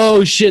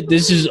 Oh, shit.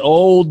 This is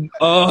old.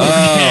 Oh,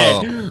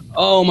 Oh. okay.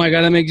 Oh, my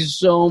God. That makes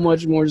so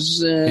much more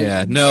sense.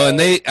 Yeah, no, and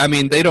they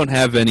don't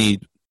have any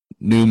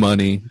new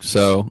money,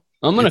 so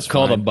I'm going It's to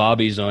call the fine.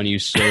 bobbies on you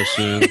so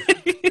soon.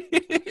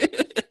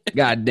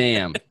 God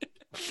damn.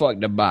 Fuck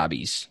the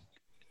bobbies.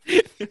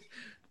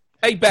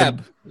 hey,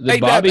 Bab. The Hey,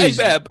 bobbies,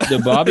 Bab. the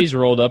bobbies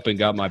rolled up and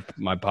got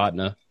my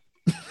partner.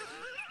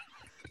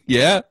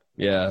 Yeah,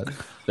 Yeah,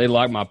 they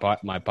locked my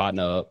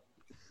partner up.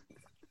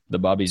 The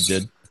bobbies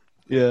did.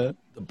 Yeah.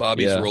 the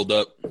bobbies Yeah. rolled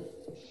up.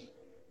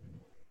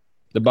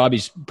 The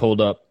bobbies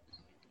pulled up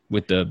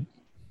with the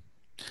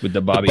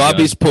bobby.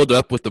 Bobbies gun. pulled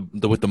up with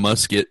the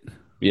musket.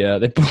 Yeah,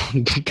 they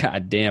pulled.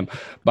 God damn,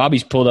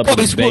 Bobby's pulled up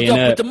Bobbies with the pulled up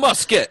bayonet. with the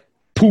musket.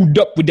 Pulled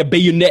up with the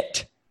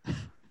bayonet.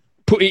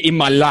 Put it in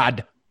my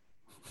lad.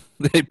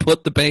 They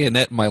put the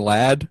bayonet in my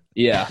lad.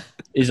 Yeah,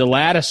 is a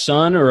lad a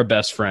son or a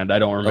best friend? I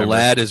don't remember. A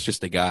lad is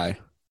just a guy.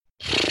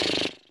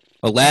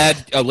 A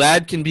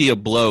lad can be a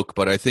bloke,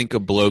 but I think a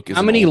bloke is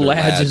How an many older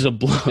lads lad. is a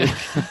bloke?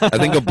 I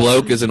think a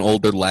bloke is an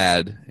older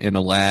lad, and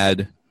a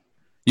lad.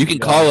 You can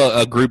call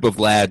a group of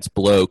lads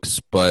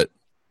blokes, but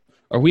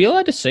Are we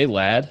allowed to say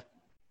lad?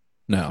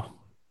 no,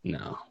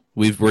 No.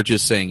 we're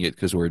just saying it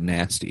because we're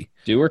nasty.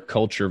 Dude, we're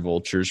culture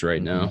vultures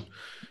right now.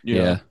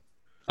 Yeah.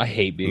 I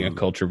hate being a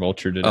culture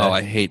vulture today. Oh,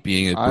 I hate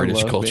being a I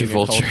British love culture being a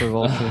vulture. culture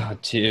vulture. Oh,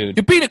 dude.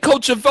 You're being a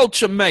culture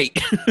vulture, mate.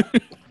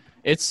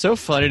 It's so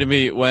funny to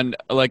me when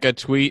like a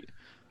tweet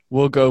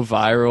will go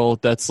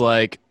viral that's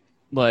like,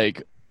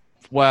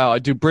 wow,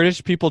 do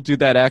British people do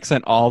that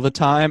accent all the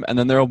time? And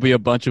then there will be a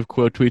bunch of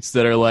quote tweets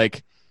that are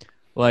like,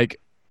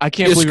 I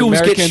can't Your believe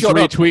schools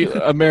get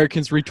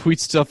Americans retweet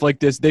stuff like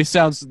this.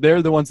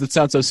 They're the ones that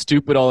sound so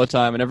stupid all the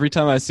time. And every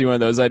time I see one of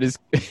those, I just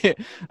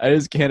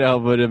can't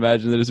help but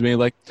imagine that as being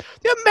like,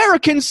 the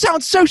Americans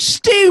sound so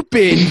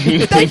stupid.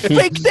 They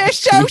think they're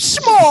so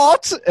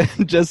smart.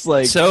 And just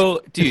like,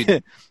 So,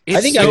 dude, it's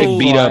I think I so, could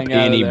beat up flying out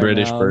of any their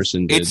British mouths.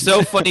 person, dude. It's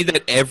so funny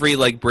that every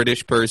like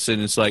British person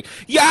is like,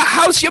 yeah,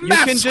 how's your You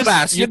can maths just-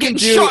 class? you You're can getting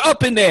do- shot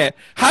up in there.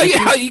 How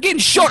you getting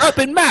shot up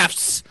in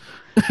maths?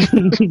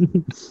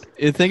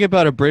 the thing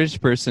about a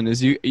British person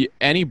is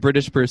any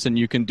British person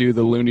you can do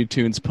the Looney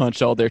Tunes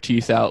punch all their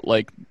teeth out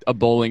like a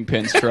bowling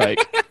pin strike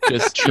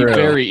just True.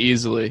 very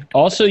easily.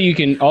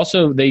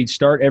 Also, they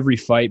start every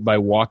fight by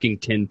walking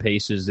 10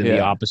 paces in the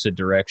Yeah. opposite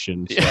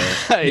direction.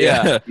 So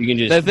Yeah. you can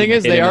just The thing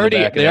is hit they him in the already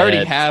back of the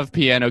head. have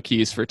piano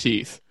keys for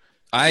teeth.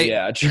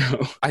 Yeah,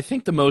 true. I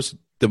think the most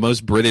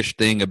British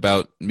thing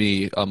about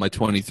me on my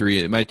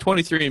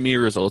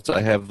 23andMe results,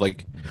 I have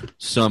like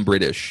some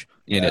British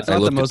in it. It's I not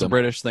the looked at most them.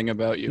 British thing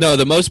about you. No,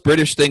 the most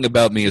British thing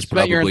about me is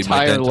Spent your probably my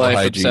entire dental life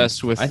hygiene.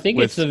 obsessed with I think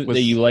with, it's that with,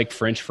 you like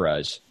French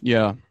fries.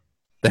 yeah.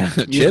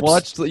 Chips? You've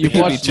watched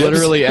Chips?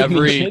 literally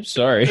every Chips,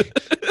 sorry.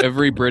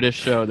 every British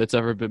show that's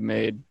ever been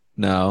made.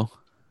 No,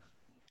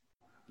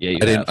 Yeah, you I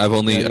didn't. have. I've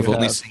only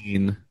have.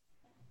 seen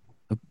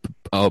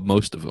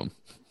most of them.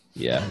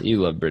 Yeah,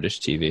 you love British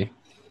TV.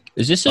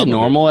 Is this a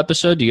normal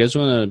episode? Do you guys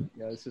want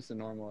Yeah, it's just a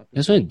normal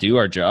to do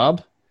our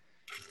job?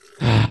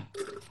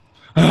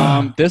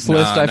 This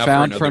list I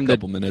found from the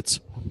couple minutes.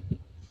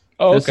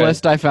 Oh, this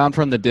list I found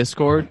from the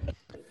Discord.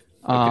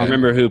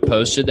 Remember who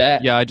posted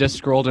that? Yeah, I just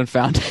scrolled and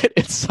found it.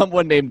 It's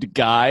someone named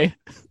Guy.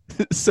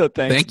 So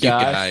thanks, Thank you,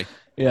 Guy.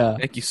 Yeah.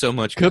 Thank you so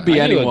much. Could Guy.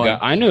 be I knew anyone.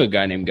 I knew a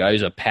guy named Guy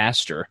who's a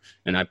pastor,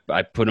 and I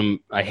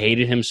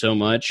hated him so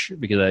much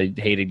because I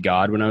hated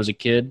God when I was a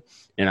kid,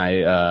 and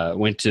I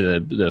went to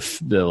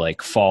the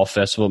like fall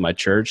festival at my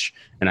church,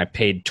 and I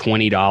paid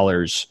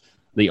 $20,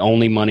 the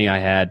only money I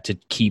had to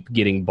keep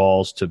getting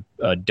balls to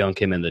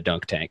dunk him in the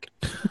dunk tank,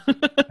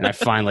 and I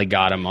finally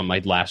got him on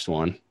my last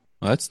one.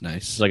 Well, that's It's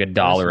nice. like $1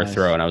 That's a nice.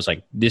 throw, and I was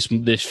like, this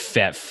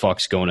fat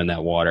fuck's going in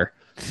that water.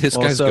 This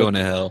guy's Also- going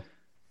to hell.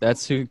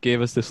 That's who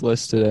gave us this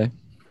list today.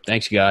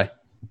 Thanks, Guy.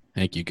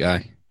 Thank you,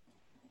 Guy.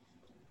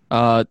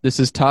 This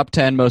is top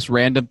 10 most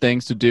random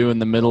things to do in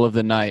the middle of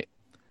the night.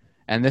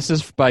 And this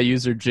is by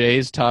user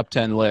Jay's top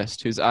 10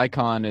 list, whose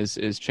icon is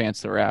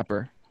Chance the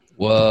Rapper.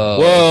 Whoa!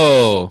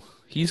 Whoa,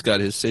 he's got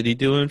his city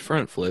doing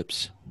front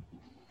flips.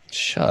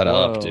 Shut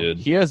Whoa. up, dude.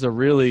 He has a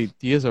really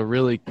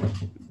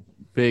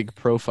big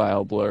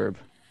profile blurb.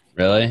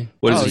 Really?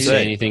 What does Does he he say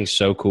say? anything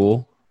so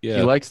cool? Yeah,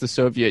 He likes the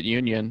Soviet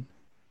Union.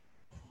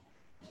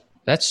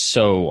 That's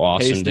so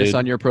awesome, Paste this dude.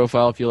 on your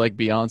profile if you like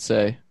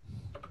Beyonce.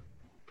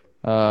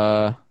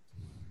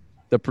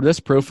 This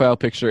profile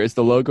picture is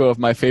the logo of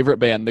my favorite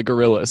band, the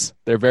Gorillaz.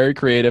 They're very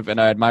creative, and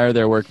I admire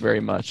their work very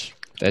much.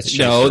 That's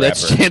no,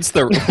 Chance that's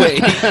the Rapper. Chance the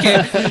Wait, he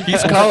can't-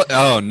 he's calling.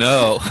 Oh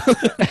no.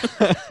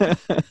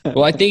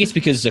 Well, I think it's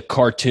because it's a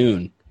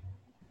cartoon.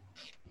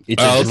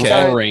 It's Oh, a okay.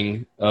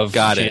 drawing of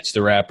Got it. Chance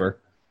the Rapper.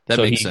 That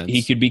so makes he, sense.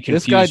 He could be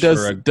This confused guy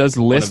for does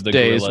one list of the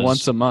days gorillas.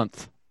 once a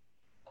month.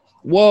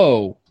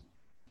 Whoa!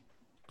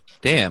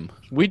 Damn.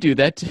 We do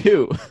that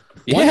too.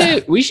 One Yeah,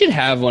 day, we should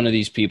have one of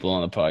these people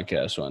on the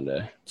podcast one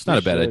day. it's not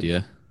a bad should.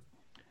 idea.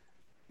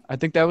 I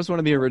think that was one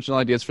of the original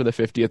ideas for the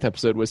 50th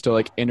episode was to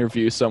like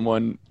interview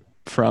someone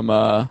from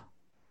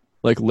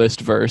like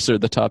Listverse or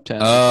the top 10.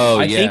 Oh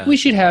I yeah. think we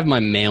should have my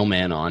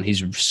mailman on.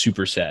 He's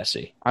super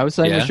sassy. I was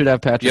saying Yeah. we should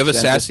have Patrick. Do you have a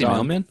Dentist sassy on.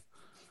 mailman?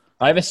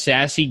 I have a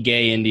sassy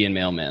gay Indian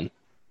mailman.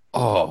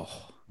 Oh,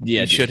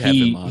 Yeah, You dude, should have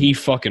him on. He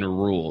fucking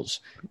rules.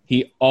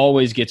 He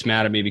always gets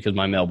mad at me because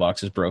my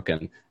mailbox is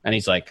broken, and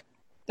he's like,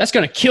 "That's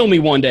gonna kill me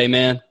one day,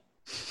 man."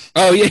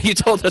 oh yeah. You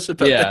told us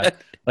about Yeah, that.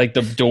 like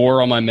the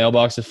door on my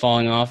mailbox is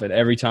falling off, and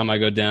every time I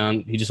go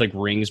down, he just like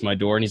rings my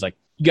door, and he's like,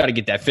 "You got to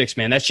get that fixed,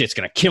 man. That shit's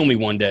gonna kill me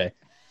one day."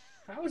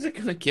 How is it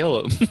gonna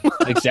kill him?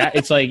 Exactly.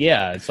 It's like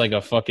it's like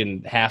a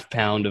fucking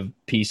half-pound of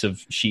piece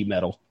of sheet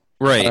metal.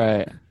 right. All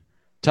right.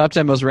 Top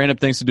 10 most random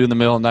things to do in the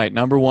middle of the night.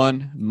 Number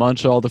 1,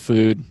 munch all the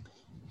food.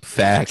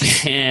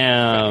 Facts.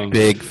 Damn,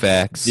 Big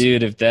facts.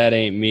 dude, if that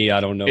ain't me, I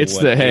don't know. It's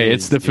what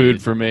it's is, the food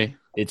dude. for me.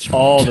 It's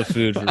all the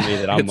food for me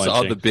that I'm it's munching.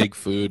 all the big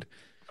food.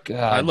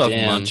 God I love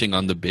damn. munching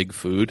on the big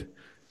food.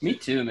 Me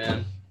too,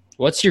 man.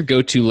 What's your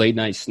go-to late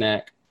night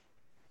snack?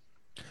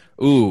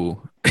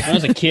 Ooh. When I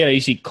was a kid, I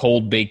used to eat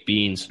cold baked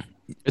beans.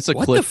 It's a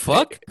What clip. the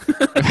fuck?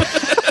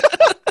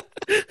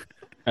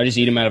 I just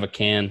eat them out of a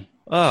can.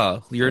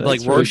 Oh, you're That's like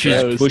really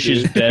Rorschach. gross.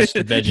 Bush's best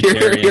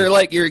vegetarian.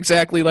 You're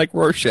exactly like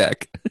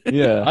Rorschach.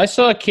 Yeah. I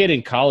saw a kid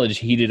in college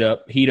heat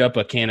up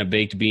a can of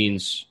baked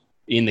beans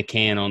in the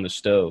can on the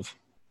stove.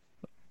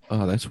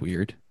 Oh, that's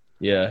weird.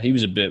 Yeah, he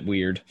was a bit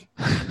weird.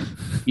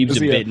 He was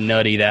Was a he bit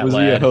nutty, that Was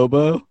lad. he a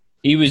hobo?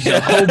 He was a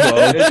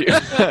hobo.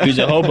 He was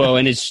a hobo,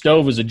 and his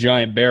stove was a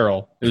giant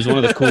barrel. It was one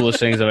of the coolest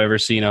things I've ever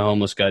seen a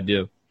homeless guy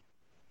do.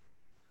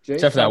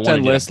 Except for that Top one 10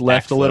 he did list a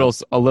left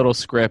backflip. a little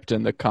script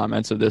in the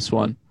comments of this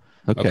one.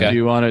 Okay. Do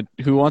you want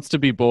to? Who wants to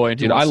be boy and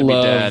who Dude, I wants to be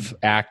dad? love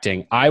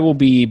acting. I will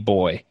be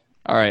boy.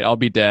 All right, I'll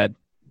be dad.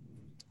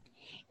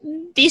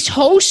 This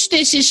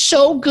hostess is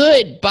so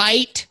good,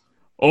 Bite.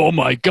 Oh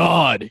my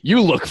God!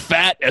 You look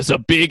fat as a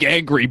big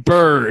angry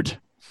bird.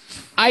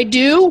 I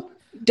do?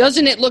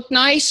 Doesn't it look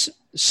nice?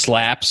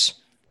 Slaps.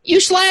 You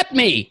slapped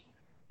me.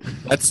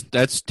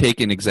 That's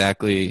taken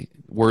exactly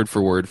word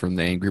for word from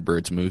the Angry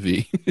Birds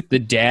movie. The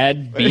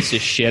dad beats the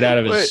shit out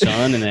of his Wait.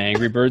 son in the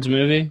Angry Birds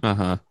movie.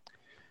 Uh-huh.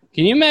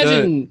 Can you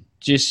imagine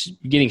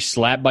just getting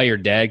slapped by your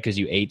dad because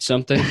you ate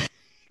something?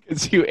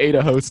 Because you ate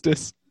a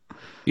hostess.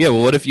 Yeah,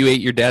 well, what if you ate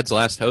your dad's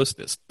last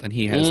hostess? Then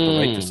he has the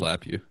right to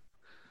slap you.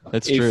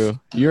 That's If- true.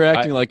 You're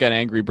acting like an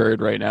angry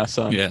bird right now,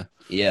 son. Yeah.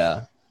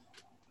 Yeah.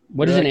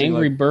 What You're is an acting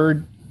angry like-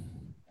 bird?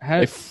 How,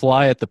 They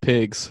fly at the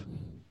pigs.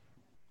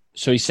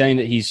 so he's saying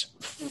that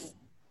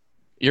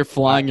You're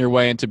flying your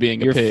way into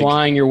being a you're pig.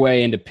 flying your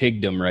way into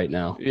pigdom right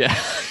now. Yeah.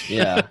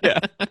 Yeah. Yeah.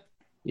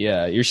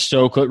 Yeah, you're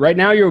so close. Right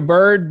now you're a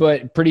bird,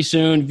 but pretty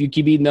soon if you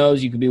keep eating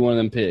those, you could be one of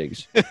them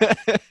pigs.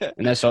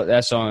 And that's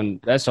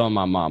on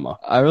my mama.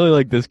 I really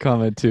like this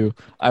comment too.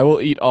 I will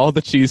eat all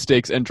the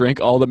cheesesteaks and drink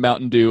all the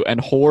Mountain Dew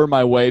and whore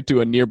my way to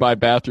a nearby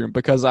bathroom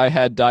because I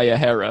had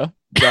diarrhea.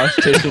 Josh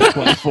Tishin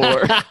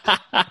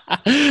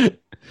 24.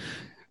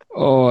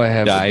 Oh, I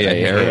have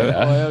Diarrhea. Oh,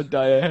 I have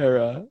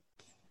diarrhea.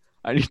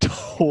 I need to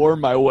whore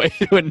my way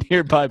to a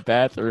nearby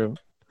bathroom.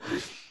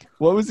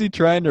 What was he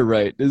trying to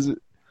write? Is it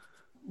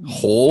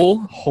Hole?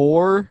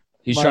 whore?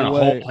 He's my trying to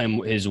way. hold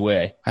him his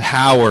way. A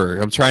hour.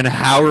 I'm trying to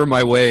hour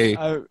my way.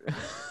 I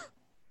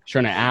He's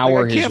trying to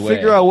hour I his can't way.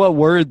 figure out what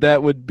word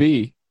that would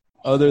be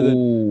other than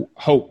Ooh,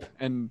 hope.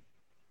 and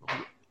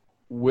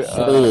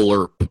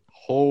Holerp.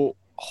 whole.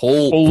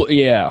 Hole. Oh,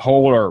 yeah,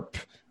 holurp.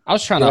 I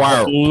was trying to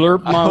Wow.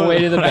 holurp my way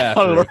to the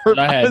bathroom. Holurp. But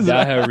I had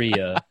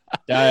diarrhea.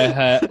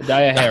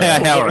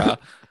 Diarrhea.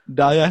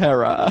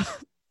 Diarrhea.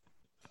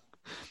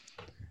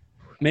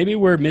 Maybe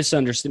we're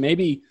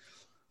misunderstanding.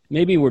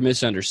 Maybe we're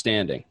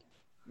misunderstanding.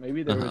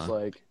 Maybe there was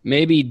like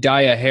Maybe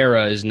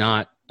diarrhea is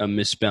not a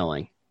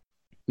misspelling.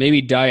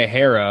 Maybe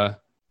diarrhea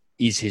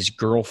is his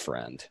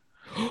girlfriend.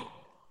 He's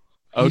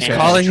okay.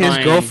 calling his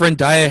trying- girlfriend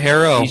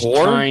diarrhea a He's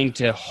whore? trying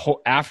to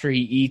after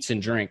he eats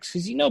and drinks,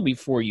 because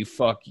before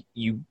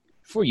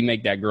you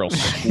make that girl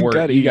squirt,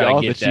 gotta you eat gotta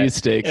all get the that.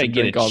 cheesesteaks Gotta and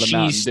get drink a all the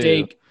Mountain Dew.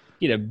 cheesesteak,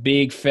 get a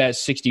big fat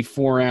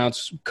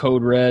 64-ounce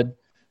Code Red,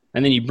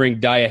 and then you bring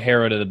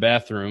diarrhea to the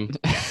bathroom,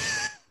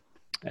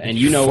 and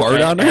you know Fart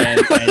on her?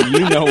 and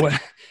you know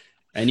what,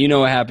 and you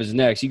know what happens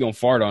next. You gonna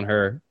fart on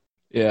her,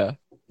 Yeah.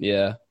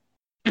 yeah.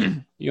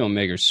 You gonna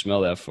make her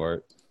smell that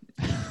fart.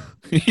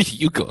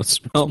 You go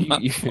smell my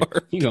You,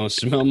 fart. you gonna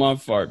smell my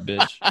fart,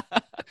 bitch.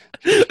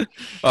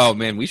 Oh,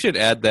 man, we should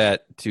add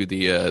that to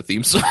the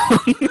theme song.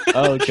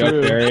 Oh, Chuck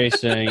true. Berry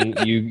saying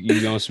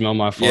you gonna smell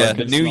my fart. Yeah,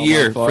 bitch. new smell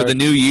year. my fart. For the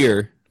new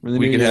year, For the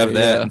we new could year, have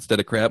that yeah. instead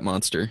of Crap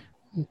Monster.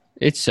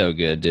 It's so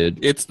good, dude.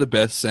 It's the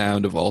best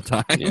sound of all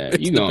time. Yeah, It's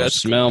you the gonna best.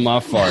 smell my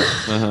fart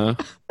Uh-huh.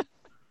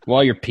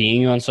 while you're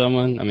peeing on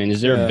someone. I mean,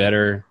 is there Yeah. a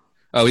better?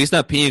 Oh, he's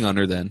not peeing on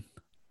her then.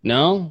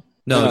 No.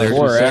 No, No, they're,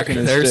 or sucking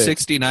his they're dick.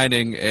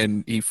 69ing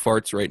and he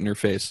farts right in her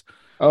face.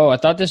 Oh, I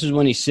thought this was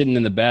when he's sitting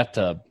in the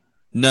bathtub.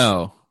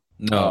 No.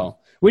 Oh.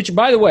 Which,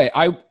 by the way,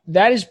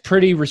 that is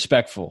pretty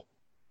respectful.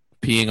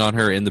 Peeing on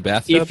her in the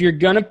bathtub. If you're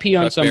gonna pee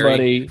on Chuck Berry.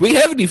 somebody, We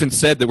haven't even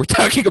said that we're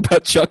talking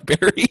about Chuck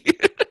Berry.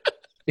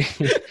 It's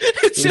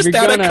If just you're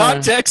out gonna- of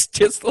context.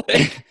 Just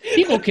like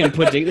people can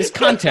put this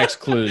context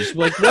clues.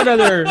 Like, what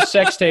other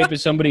sex tape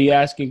is somebody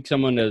asking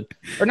someone to,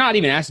 or not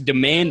even asking,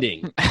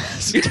 demanding,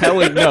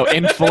 Informing.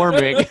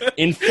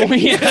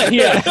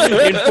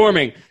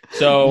 informing.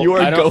 So You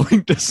I are don't-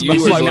 going to smell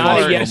You It's are my going not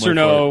fart. a yes Oh my or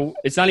no.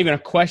 It's not even a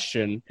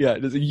question. Yeah,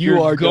 you You're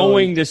are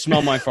going to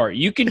smell my fart.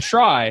 You can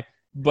try,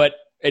 but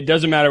it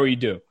doesn't matter what you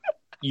do.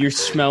 You're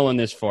smelling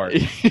this fart.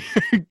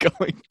 You're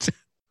going to.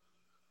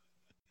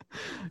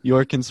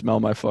 Yor can smell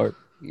my fart.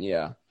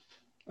 Yeah.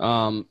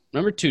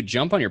 Number 2,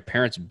 jump on your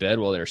parents' bed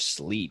while they're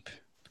asleep.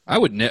 I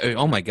would.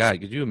 Oh my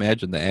god! Could you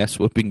imagine the ass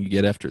whooping you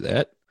get after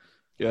that?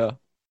 Yeah.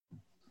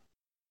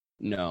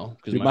 No,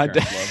 because Dude, my my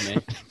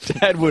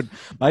parents love me.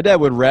 My dad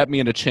would wrap me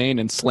in a chain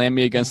and slam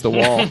me against the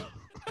wall.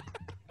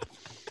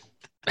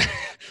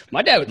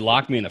 My dad would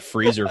lock me in the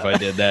freezer if I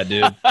did that,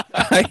 dude.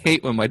 I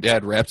hate when my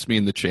dad wraps me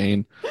in the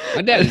chain.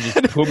 My dad would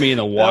just put me in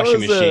the washing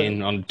was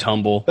machine on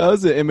tumble. That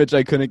was the image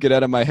I couldn't get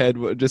out of my head.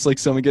 Just like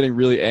someone getting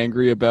really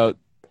angry about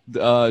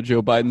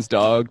Joe Biden's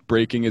dog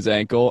breaking his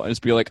ankle and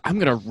just be like, I'm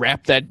going to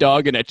wrap that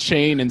dog in a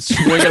chain and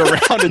swing it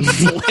around and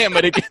slam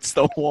it against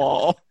the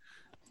wall.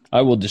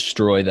 I will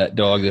destroy that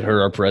dog that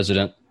hurt our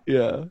president.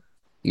 Yeah.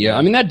 Yeah,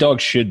 I mean, that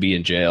dog should be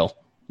in jail.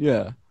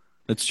 Yeah.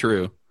 That's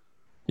true.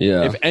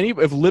 Yeah.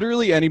 If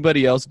literally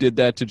anybody else did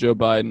that to Joe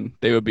Biden,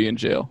 they would be in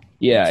jail.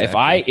 Yeah,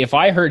 Exactly. if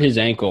I hurt his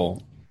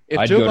ankle If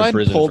I'd Joe go to Biden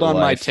prison pulled for on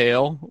my life.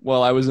 tail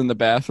while I was in the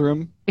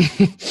bathroom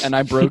and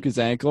I broke his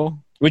ankle,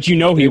 Which you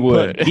know he They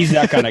would. put- He's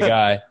that kind of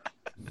guy.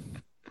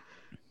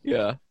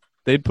 yeah,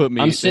 they'd put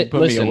me. Listen,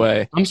 me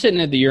away. I'm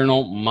sitting at the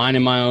urinal,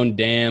 minding my own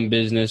damn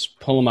business,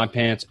 pulling my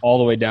pants all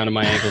the way down to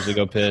my ankles to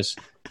go piss.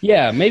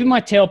 Yeah, maybe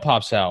my tail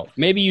pops out.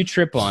 Maybe you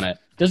trip on it.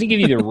 Doesn't give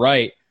you the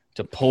right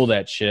to pull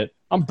that shit.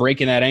 I'm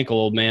breaking that ankle,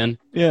 old man.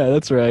 Yeah,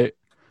 that's right.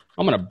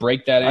 I'm gonna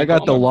break that ankle. I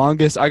got I'm the gonna-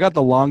 longest. I got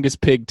the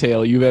longest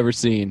pigtail you've ever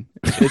seen.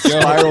 It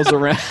spirals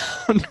around.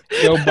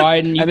 Joe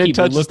Biden, you And it keep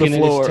touches the looking at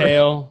his floor.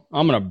 tail.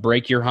 I'm gonna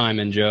break your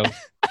hymen, Joe.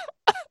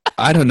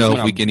 I don't know I'm if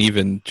gonna- we can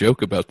even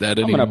joke about that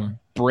I'm anymore. gonna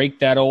break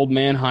that old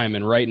man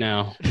hymen right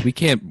now. We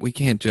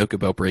can't joke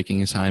about breaking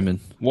his hymen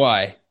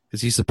Why?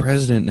 because he's the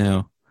president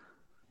now.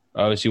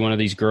 Oh, is he one of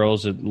these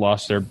girls that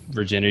lost their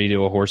virginity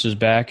to a horse's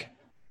back?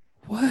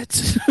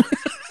 What?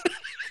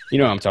 You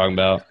know what I'm talking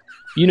about.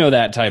 You know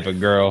that type of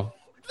girl.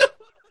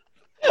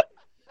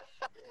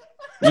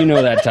 You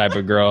know that type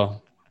of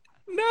girl.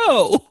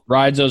 No,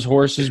 Rides those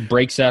horses,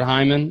 breaks that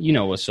hymen. You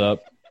know what's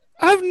up.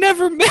 I've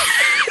never met.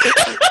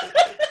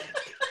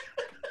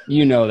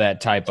 You know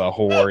that type of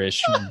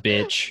whorish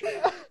bitch.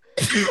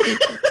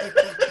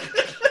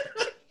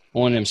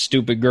 One of them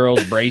stupid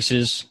girls,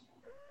 braces.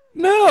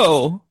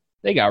 No,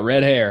 They got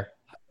red hair.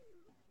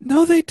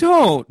 no, they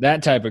don't.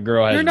 That type of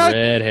girl has You're not-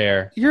 red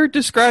hair. You're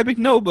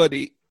describing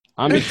nobody.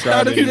 I'm That's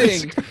not a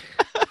describing. thing.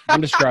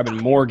 I'm describing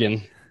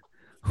Morgan.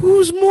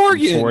 Who's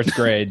Morgan? Fourth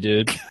grade,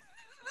 dude.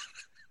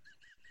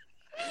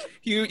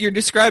 You're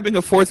describing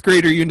a fourth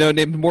grader you know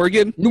named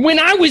Morgan. When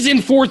I was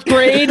in fourth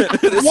grade,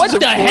 This what is a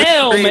the fourth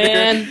hell, grader.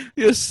 man?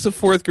 This is a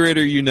fourth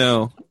grader you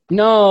know.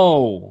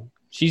 No,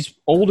 she's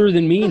older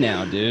than me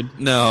now, dude.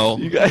 No,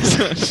 You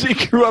guys, she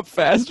grew up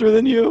faster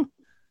than you.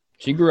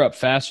 She grew up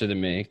faster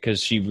than me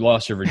because she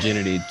lost her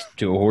virginity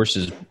to a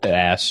horse's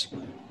ass.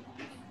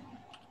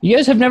 You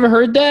guys have never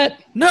heard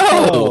that? no.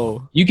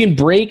 Oh, You can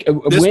break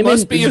This women.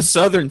 must be a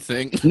southern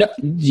thing. No,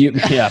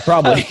 yeah,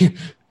 probably.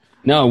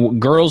 No,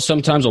 girls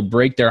sometimes will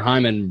break their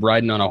hymen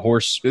riding on a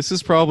horse. this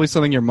is probably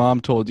something your mom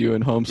told you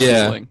in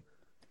homeschooling.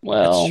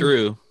 Well, That's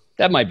true.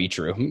 that might be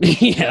true.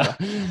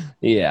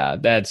 Yeah,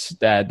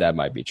 that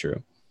might be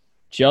true.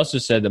 She also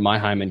said that my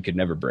hymen could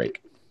never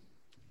break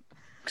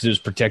because it was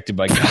protected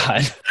by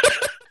God.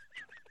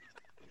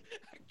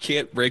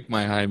 Can't break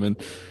my hymen.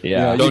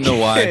 Yeah, I don't know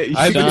why. can't.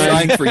 I've been Son.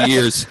 trying for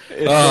years.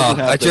 It Oh,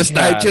 doesn't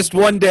I happen. just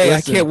one day.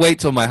 Listen. I can't wait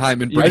till my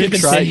hymen You I breaks. can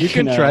didn't try. say- You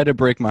can no. try to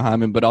break my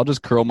hymen, but I'll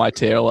just curl my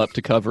tail up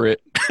to cover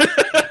it.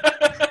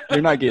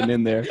 You're not getting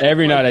in there.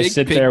 every My night I big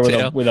sit there with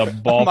pigtail. a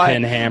ball My-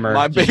 pin hammer,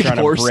 my just big trying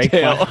to horse break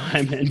tail. my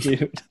hymen,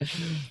 dude.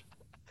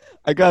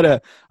 I got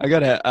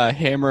a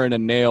hammer and a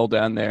nail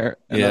down there,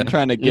 and Yeah. I'm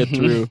trying to get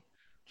through.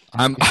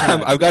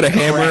 I've got a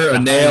hammer, a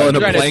nail, and a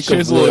I'm trying plank to of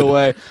chisel it wood.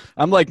 away.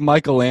 I'm like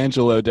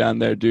Michelangelo down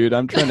there, dude.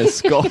 I'm trying to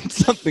sculpt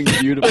something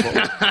beautiful.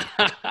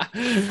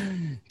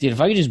 Dude,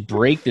 if I could just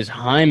break this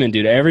hymen,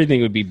 dude,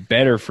 everything would be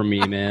better for me,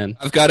 man.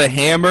 I've got a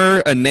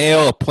hammer, a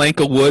nail, a plank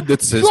of wood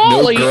that says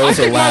Golly, no girls I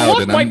think allowed, my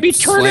luck and might I'm be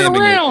turning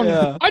slamming around.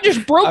 Yeah. I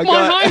just broke I my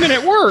got- hymen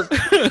at work.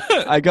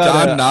 I it.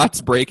 got. Don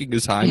Knotts breaking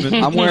his hymen.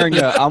 I'm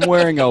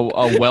wearing a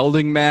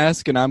welding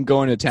mask, and I'm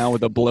going to town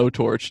with a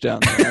blowtorch down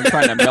there. I'm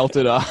trying to melt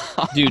it off.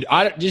 Dude,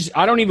 I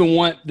don't even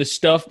want the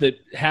stuff that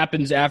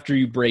happens after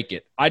you break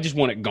it. I just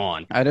want it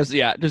gone.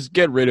 Just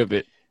get rid of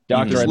it.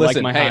 Doctor, Just I'd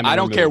listen. like my Hey, hymen I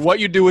don't care removed. what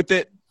you do with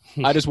it.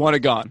 I just want it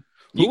gone.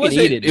 You Who can was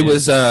eat it? it. It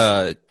was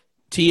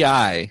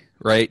T.I.,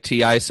 right?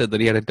 T.I. said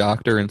that he had a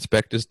doctor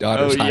inspect his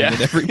daughter's hymen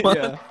every month.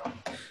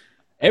 Yeah.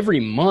 every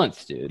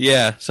month, dude.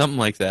 Yeah, something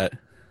like that.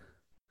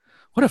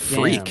 What a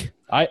freak.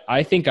 Damn.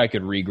 I think I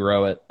could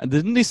regrow it. And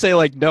didn't he say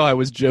like, "No, I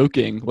was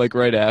joking," like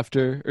right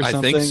after or I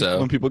something? think so.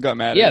 When people got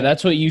mad. Yeah, at him?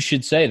 that's what you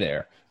should say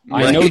there.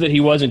 I Right. know that he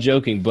wasn't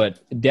joking, but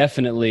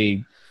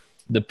definitely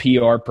the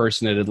PR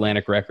person at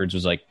Atlantic Records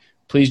was like,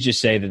 please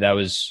just say that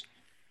was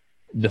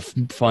the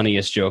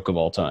funniest joke of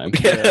all time.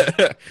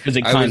 Because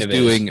it kind of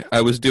is.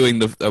 I was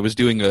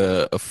doing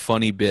a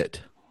funny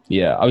bit.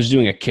 Yeah, I was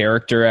doing a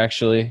character,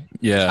 actually.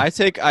 Yeah. I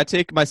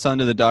take my son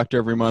to the doctor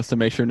every month to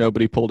make sure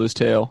nobody pulled his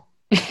tail.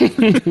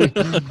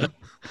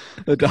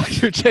 The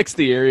doctor checks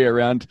the area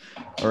around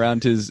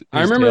his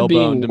I remember tailbone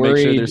being to make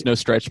sure worried- there's no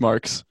stretch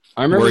marks.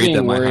 I remember Worried that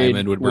being my worried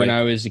hymen would when break.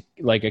 I was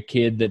like a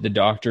kid that the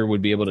doctor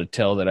would be able to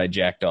tell that I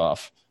jacked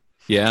off.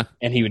 yeah.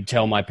 And he would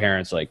tell my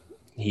parents, like,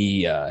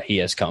 he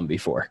has come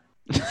before.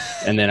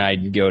 And then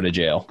I'd go to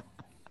jail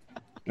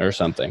or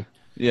something.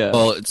 Yeah.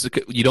 Well,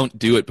 you don't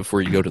do it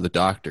before you go to the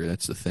doctor.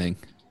 That's the thing.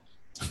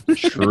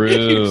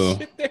 True.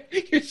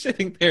 You're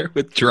sitting there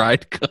with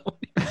dried gum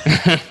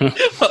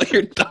while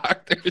your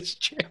doctor is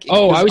checking.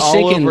 Oh, I was all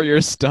thinking over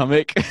your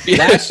stomach.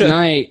 last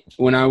night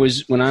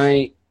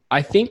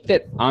I think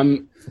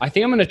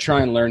I'm gonna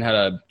try and learn how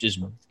to just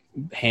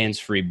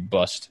hands-free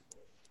bust.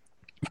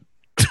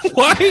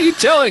 Why are you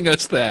telling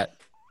us that?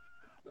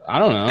 I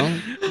don't know.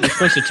 We're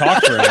supposed to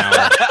talk for an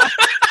hour.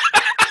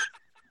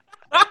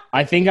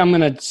 I think I'm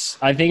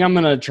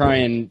gonna try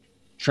and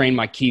train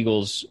my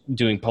Kegels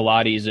doing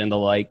Pilates and the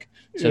like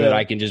so that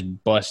I can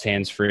just bust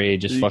hands free,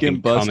 just You fucking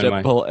can bust come in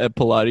at, my. at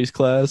Pilates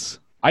class.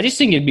 I just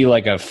think it'd be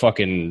like a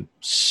fucking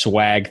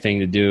swag thing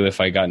to do if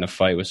I got in a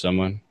fight with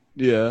someone.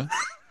 Yeah.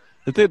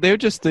 They would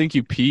just think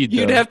you peed.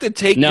 You'd though. have to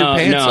take your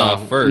pants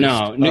off first.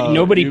 No, Oh,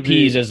 nobody you'd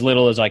pees be- as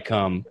little as I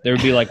come. There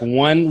would be like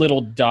one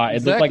little dot.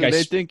 It looked like Exactly. I.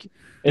 They think.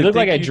 It looked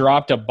like I you'd-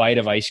 dropped a bite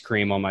of ice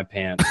cream on my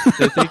pants.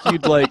 They think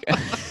you'd like.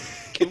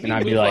 Can we And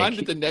I'd be move like- on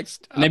to the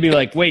next And they'd be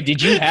like, "Wait,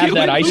 did you have Can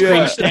that we ice move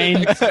cream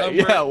on? stain?"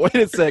 Yeah. Wait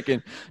a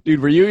second, dude.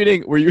 Were you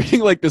eating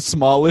like the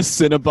smallest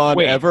Cinnabon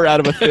Wait. ever out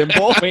of a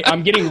thimble? Wait,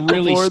 I'm getting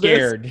really Before this?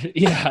 scared.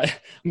 Yeah,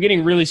 I'm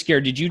getting really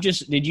scared. Did you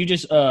just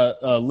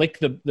lick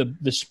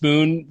the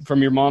spoon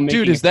from your mom? Dude,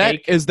 making is a that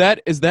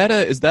cake?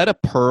 is that a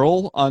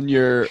pearl on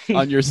your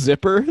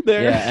zipper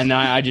there? Yeah, and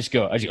I just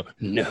go,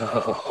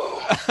 no,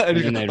 and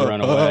then they'd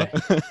run away.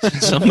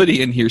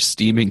 somebody in here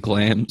steaming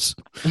clams?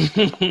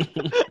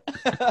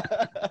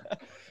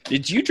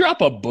 Did you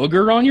drop a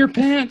booger on your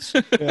pants?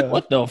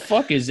 What the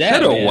fuck is Is that?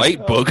 that a man?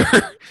 white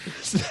booger?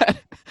 Is that,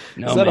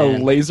 No, is that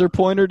man. a laser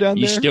pointer down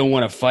You there? still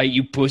want to fight,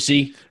 you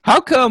pussy? How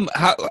come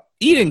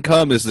eating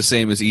cum is the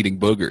same as eating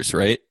boogers,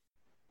 right?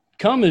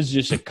 Cum is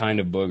just a kind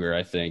of booger,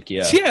 I think.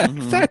 Yeah, Yeah,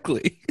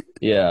 exactly.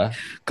 yeah,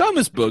 Cum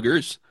is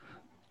boogers.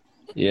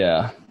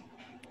 yeah.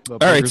 All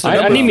right, so I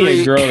number need me a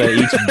three- girl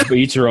that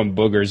eats her own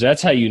boogers.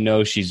 That's how you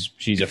know she's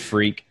a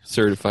freak.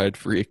 Certified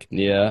freak.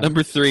 Yeah.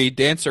 Number 3,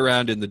 dance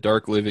around in the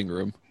dark living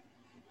room.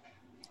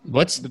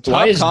 What's top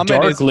why is comment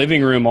dark is-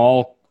 living room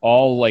all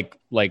like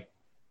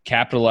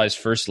capitalized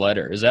first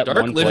letter? Is that Dark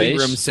one living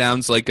place? room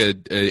sounds like a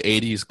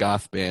 80s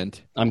goth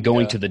band. I'm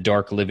going Yeah. to the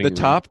dark living The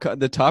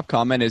room. top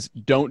comment is,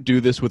 "Don't do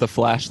this with a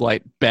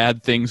flashlight.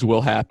 Bad things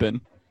will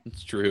happen."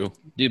 It's true.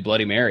 Dude,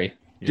 Bloody Mary.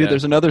 Dude, Yeah.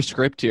 there's another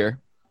script here.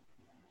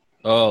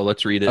 Oh,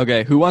 let's read it.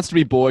 Okay, who wants to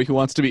be boy? Who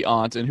wants to be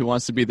aunt? And who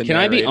wants to be the Can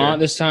I be narrator? aunt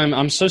this time?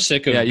 I'm so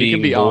sick of Yeah, you being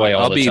can be boy aunt.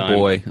 all I'll the be time.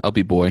 boy. I'll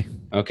be boy.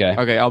 Okay.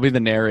 Okay, I'll be the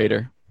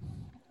narrator.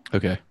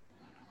 Okay.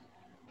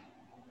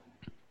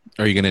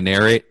 Are you going to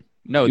narrate?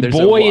 No, there's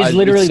Boy a, is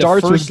literally it the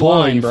starts with first boy,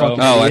 line, you bro. fucking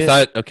Oh, I idiot.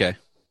 thought. Okay.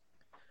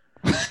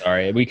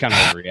 Sorry, we kind of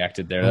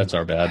overreacted there. That's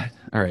our bad.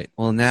 All right.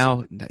 Well,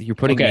 now you're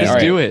putting. Okay, me- all Just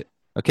right. do it.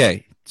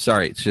 Okay.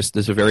 Sorry. It's just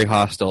there's a very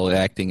hostile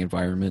acting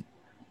environment.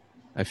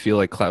 I feel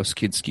like Klaus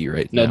Kinski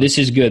right No, now. this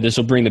is good. This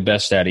will bring the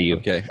best out of you.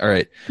 Okay. All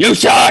right. You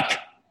suck!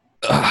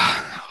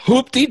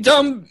 Hoopty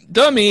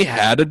dummy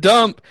had a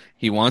dump.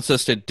 He wants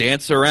us to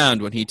dance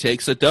around when he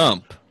takes a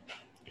dump.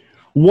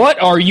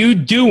 What are you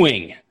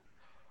doing?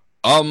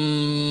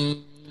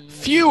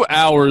 Few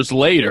hours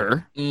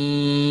later,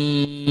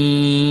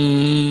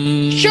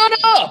 Shut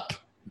up!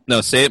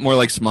 No, say it more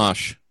like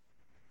Smosh.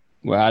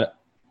 Well,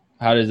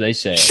 how did they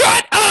say it?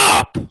 Shut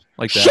up!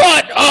 Like that.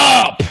 Shut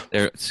up!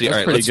 There. See, That's all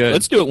right. pretty Let's, good.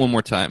 let's do it one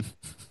more time.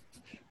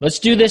 Let's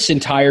do this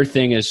entire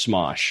thing as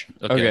Smosh.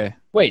 okay.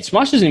 Wait,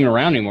 Smosh isn't even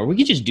around anymore. We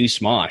could just do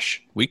Smosh.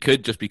 We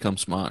could just become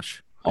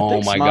Smosh. Oh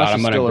think my Smosh god, is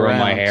I'm gonna still grow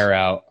my around. hair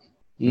out.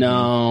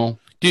 No.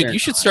 Dude, Fair you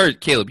should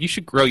start, Caleb. You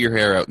should grow your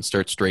hair out and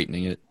start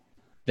straightening it.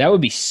 That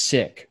would be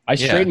sick. I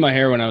Yeah. straightened my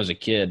hair when I was a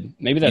kid.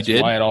 Maybe that's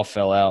did? why it all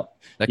fell out.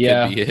 That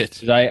Yeah. could be it.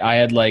 'Cause I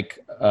had like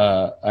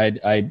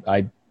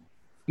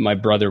my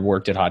brother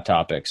worked at Hot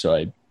Topic, so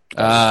I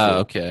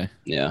Okay.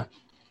 yeah.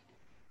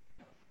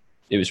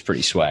 It was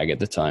pretty swag at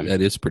the time.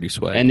 That is pretty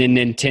swag. And then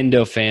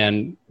Nintendo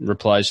fan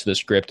replies to the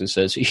script and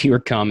says, "Your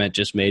comment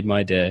just made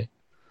my day."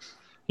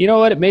 You know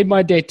what? It made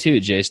my day too.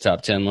 Jay's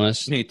top 10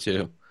 list. Me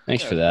too.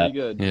 Thanks for that.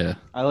 Pretty good. Yeah.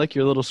 I like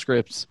your little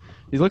scripts.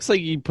 It looks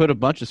like you put a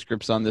bunch of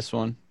scripts on this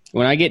one.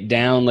 When I get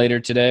down later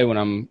today, when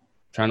I'm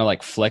trying to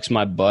like flex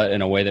my butt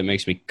in a way that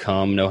makes me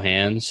come, no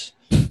hands,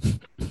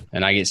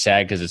 and I get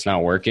sad because it's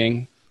not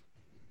working,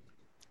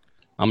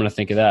 I'm gonna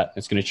think of that.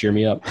 It's gonna cheer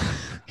me up.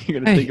 You're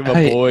gonna think of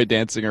a boy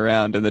dancing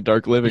around in the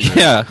dark living room.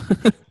 Yeah.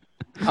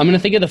 I'm gonna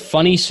think of the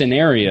funny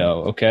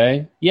scenario.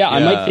 Okay, yeah, I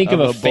might Yeah, think of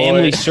of a a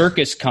family boy.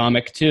 circus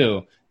comic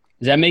too.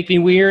 Does that make me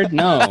weird?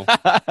 No,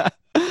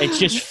 it's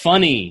just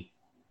funny.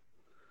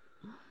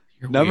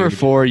 Number Weird.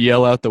 4,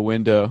 yell out the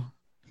window.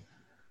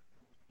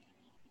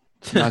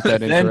 Not that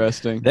Then-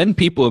 interesting. Then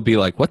people would be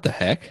like, "What the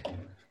heck?"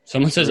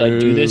 Someone says I do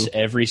True. this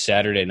every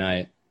Saturday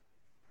night.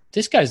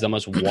 This guy's the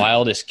most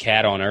wildest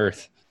cat on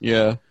earth.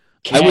 Yeah.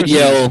 I would Cat-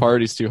 yell.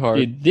 Party's too hard.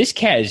 Dude, this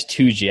cat is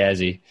too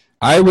jazzy.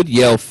 I would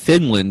yell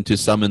Finland to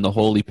summon the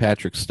Holy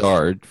Patrick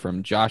Star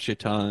from Josh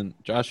Titchen.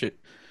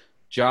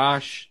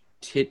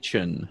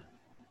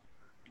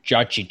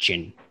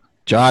 Jochichin.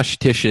 Josh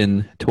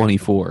Titian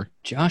 24.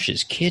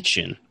 Josh's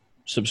Kitchen.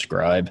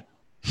 Subscribe.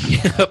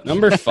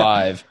 Number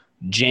 5,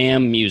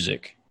 jam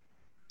music.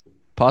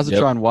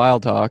 Positron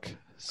Wild Talk.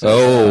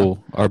 Oh,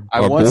 our I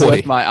our once boy.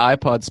 left my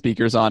iPod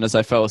speakers on as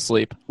I fell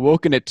asleep.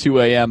 Woken at 2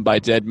 a.m. by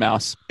Dead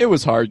Mouse. It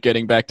was hard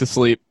getting back to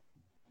sleep.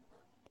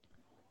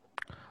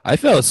 I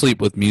fell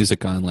asleep with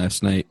music on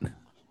last night.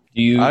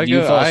 Do you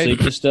fall asleep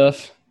to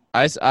stuff?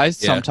 I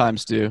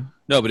sometimes do.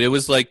 No, but it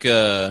was like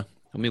let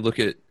me look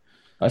at.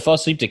 I fall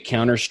asleep to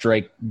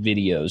Counter-Strike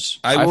videos.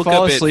 I woke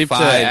fall up asleep at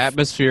to 5.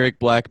 atmospheric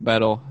black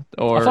metal.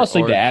 Or I fall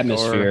asleep or- to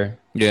Atmosphere.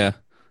 Yeah,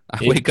 I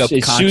wake up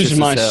It conscious soothes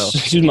my, as hell.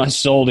 soothes my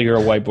soul to hear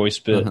a white boy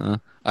spit. Uh-huh.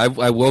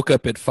 I woke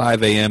up at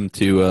 5 a.m.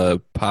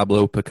 to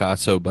Pablo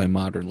Picasso by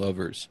Modern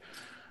Lovers.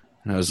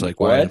 And I was like,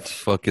 why the What?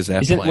 fuck is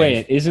that Isn't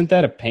playing? isn't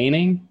that a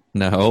painting?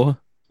 No,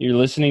 You're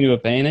listening to a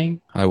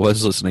painting? I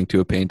was listening to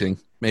a painting.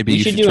 Maybe We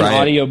you should should do an try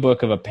it.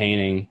 audiobook of a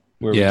painting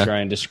where Yeah. we try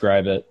and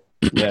describe it.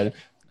 Yeah.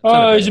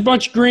 Oh, there's a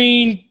bunch of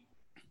green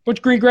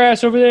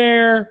grass over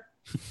there.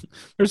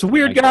 There's a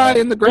weird Like guy that.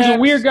 in the grass. There's a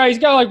weird guy. He's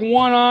got like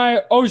one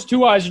eye. Oh, his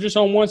two eyes are just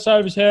on one side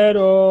of his head.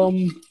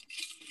 And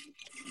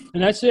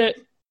that's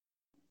it.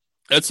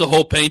 That's the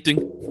whole painting.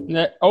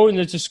 And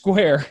it's a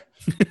square.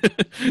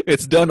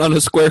 It's done on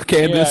a square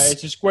canvas. Yeah,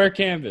 it's a square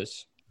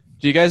canvas.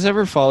 Do you guys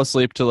ever fall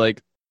asleep to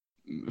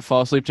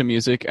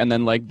music and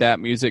then like that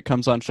music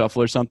comes on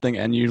shuffle or something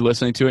and you're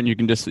listening to it and you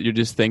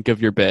just think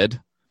of your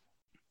bed?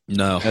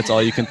 No. That's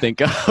all you can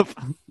think of.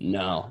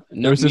 No.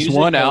 There was this music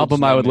one holds album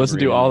no I would listen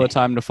to memory all in the me.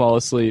 time to fall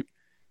asleep,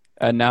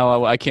 and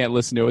now I can't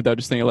listen to it without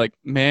just thinking like,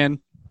 man,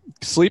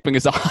 sleeping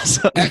is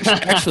awesome.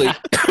 Actually,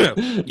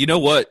 you know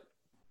what?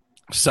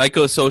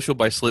 Psychosocial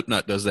by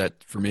Slipknot does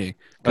that for me.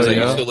 Because Oh, I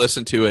yeah? used to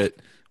listen to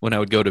it when I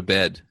would go to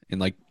bed in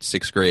like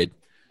 6th grade.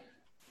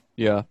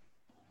 Yeah.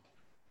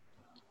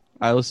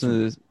 I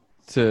listened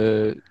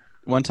to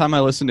one time I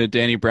listened to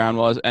Danny Brown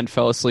and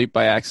fell asleep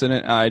by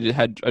accident. And I just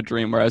had a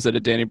dream where I was at a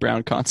Danny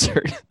Brown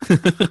concert.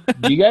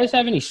 Do you guys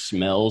have any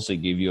smells that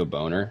give you a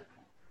boner?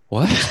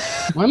 What?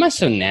 Why am I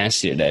so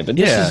nasty today? But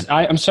this Yeah. is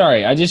I'm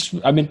sorry. I've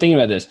been thinking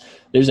about this.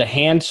 There's a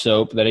hand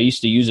soap that I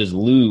used to use as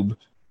lube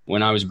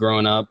when I was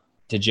growing up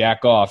to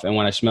jack off, and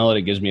when I smell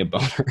it gives me a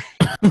boner.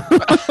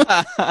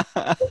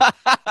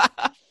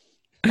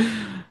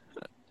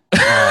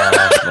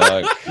 Oh,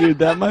 fuck. Dude,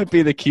 that might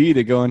be the key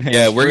to going hands.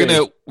 Yeah, we're gonna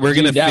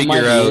Dude, that might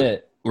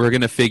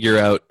figure be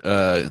out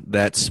it.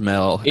 that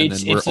smell, and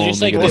It's- then we're it's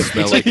just only like gonna the-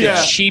 smell it's like it. the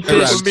Yeah.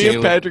 cheapest. Me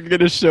and Patrick are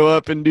gonna show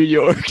up in New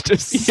York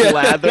just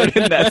slathered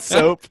in that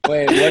soap.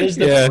 Wait, what is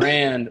the Yeah.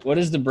 brand? What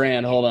is the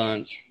brand? Hold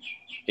on.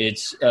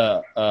 It's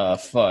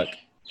fuck.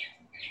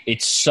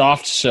 It's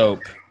soft soap,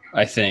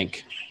 I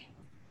think.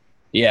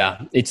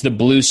 Yeah, it's the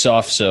blue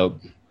soft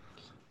soap.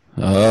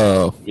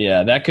 Oh,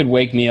 Yeah, that could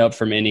wake me up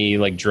from any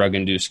like drug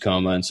induced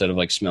coma instead of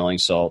like smelling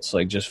salts.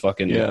 Like just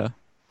fucking Yeah,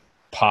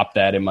 pop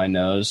that in my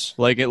nose.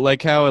 like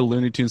how a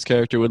Looney Tunes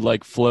character would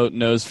like float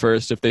nose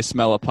first if they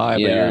smell a pie,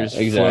 but Yeah, you're just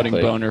exactly.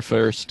 floating boner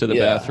first to the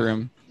Yeah.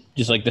 bathroom.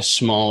 Just like the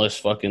smallest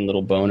fucking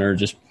little boner.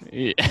 Just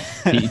Yeah,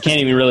 you can't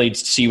even really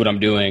see what I'm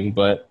doing,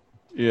 but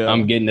yeah.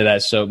 I'm getting to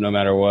that soap no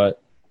matter what.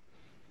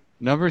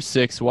 Number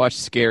 6, watch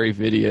scary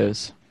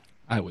videos.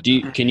 I would.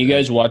 Can you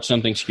guys watch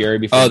something scary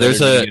before Oh, there's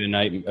better than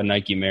get a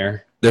Nike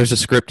Mare? There's a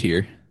script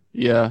here.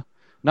 Yeah,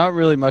 not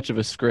really much of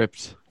a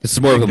script. This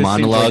is more of a This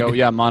seems monologue.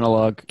 like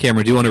monologue.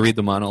 Cameron, do you want to read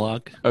the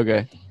monologue?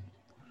 Okay.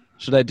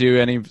 Should I do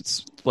any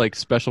like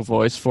special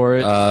voice for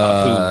it?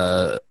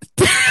 Uh,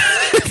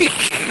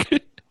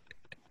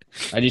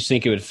 I just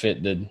think it would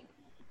fit the.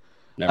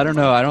 I don't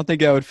know. I don't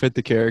think I would fit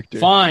the character.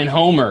 Fine,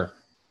 Homer.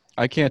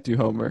 I can't do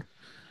Homer.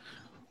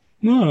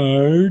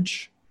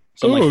 Marge.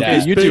 Something like Okay,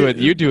 that. you do it.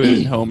 You do it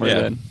in Homer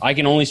Yeah. then. I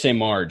can only say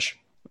Marge.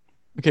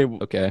 Okay.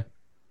 okay.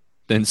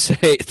 Then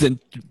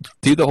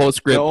do the whole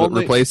script, The but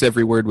only- replace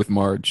every word with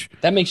Marge.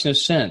 That makes no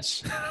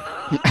sense.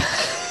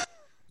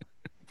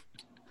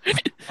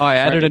 Oh, I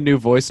added a new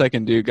voice I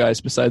can do, guys.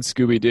 Besides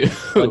Scooby Doo,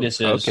 What this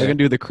is. I can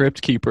do the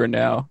Crypt Keeper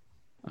now.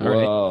 All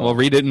right. Whoa. Well,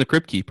 read it in the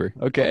Crypt Keeper.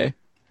 Okay.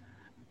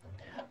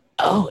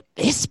 Oh,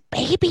 this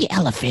baby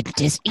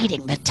elephant is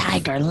eating the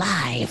tiger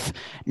live.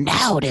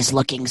 Now it is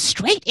looking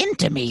straight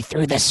into me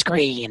through the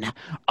screen.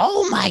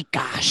 Oh my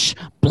gosh,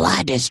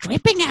 blood is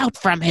dripping out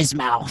from his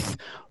mouth.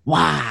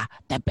 Wow,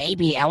 the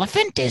baby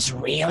elephant is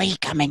really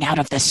coming out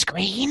of the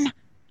screen?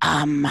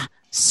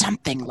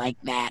 Something like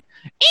that.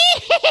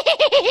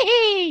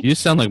 You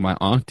sound like my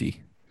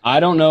auntie. I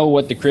don't know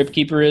what the Crypt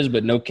Keeper is,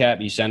 but no cap,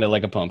 you sounded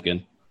like a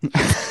pumpkin.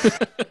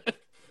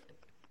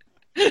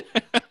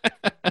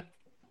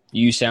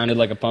 You sounded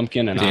like a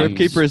pumpkin, and Crypt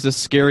Keeper is a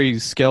scary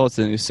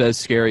skeleton who says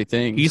scary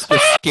things. He's the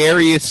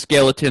scariest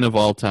skeleton of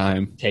all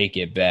time. Take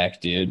it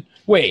back, dude.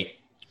 Wait,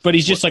 but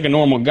he's just like a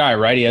normal guy,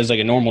 right? He has like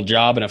a normal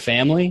job and a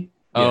family.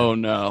 Oh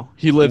no,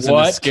 he lives in the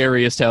What?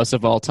 scariest house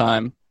of all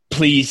time.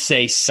 Please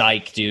say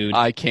psych, dude.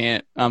 I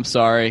can't. I'm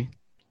sorry.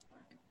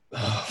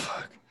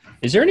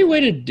 Is there any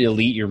way to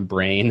delete your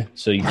brain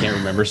so you can't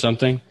remember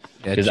something?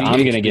 Yeah, Because I'm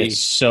going to GHB. get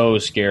so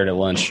scared at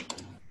lunch.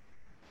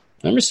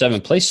 Number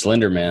 7, play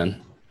Slender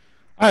Man.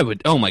 I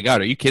would. Oh my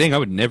god, are you kidding? I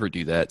would never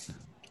do that.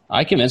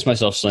 I convinced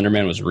myself Slender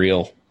Man was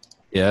real.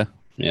 Yeah.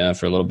 Yeah,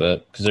 for a little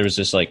bit. Because there was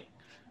this like,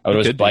 I would It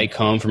always could be. bike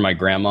home from my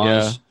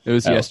grandma's. Yeah, it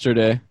was Oh.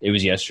 yesterday. It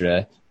was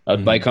yesterday. I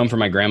would bike home from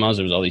my grandma's.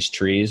 There was all these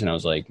trees, and I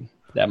was like,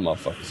 that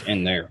motherfucker's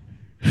in there.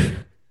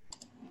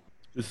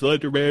 The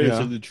Slender Man is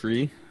in the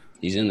tree.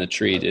 He's in the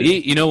tree,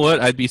 dude. You know what?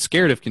 I'd be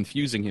scared of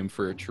confusing him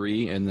for a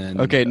tree, and then.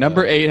 Okay,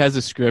 number 8 has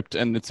a script,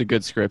 and it's a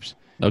good script.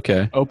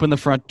 Okay. Open the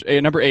front.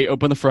 Number 8,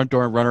 open the front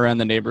door and run around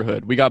the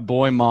neighborhood. We got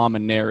boy, mom,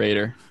 and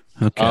narrator.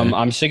 Okay.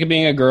 I'm sick of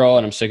being a girl,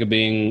 and I'm sick of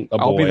being a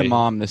boy. I'll be the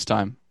mom this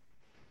time.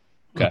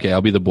 Okay,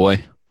 I'll be the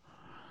boy.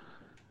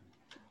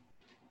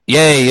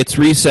 Yay! It's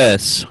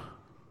recess.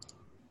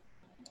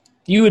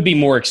 You would be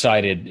more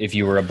excited if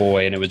you were a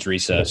boy and it was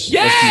recess. Yay,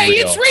 Let's be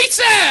real. it's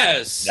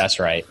recess! That's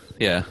right.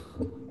 Yeah.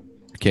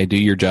 Okay, do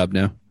your job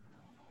now.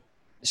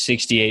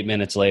 68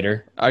 minutes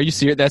later. Are you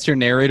serious? That's your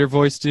narrator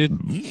voice, dude?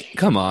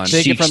 Come on.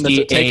 Take it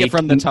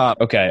from the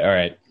top. Okay, all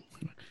right.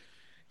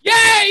 Yay,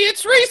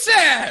 it's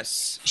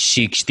recess!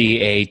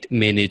 68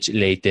 minutes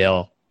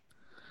later.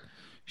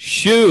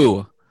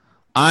 Shoo.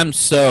 I'm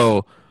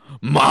so...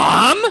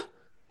 Mom?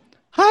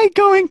 I'm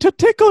going to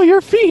tickle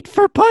your feet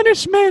for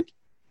punishment.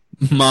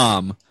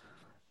 Mom,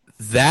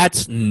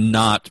 that's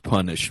not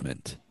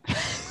punishment.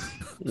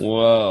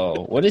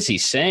 Whoa. What is he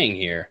saying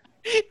here?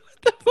 What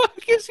the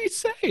fuck is he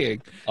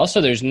saying?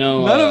 Also, there's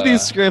no... None of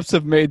these scripts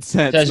have made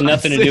sense. It has Not a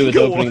nothing to do with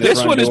single opening one. the This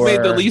front one has door,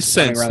 made the least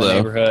running sense, around the though.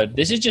 neighborhood.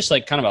 This is just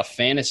like kind of a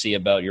fantasy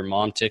about your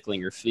mom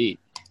tickling your feet.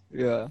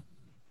 Yeah.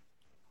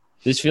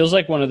 This feels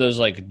like one of those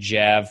like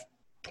Jav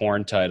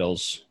porn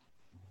titles.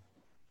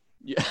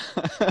 Yeah.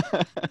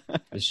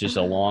 It's just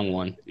a long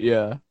one.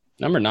 Yeah.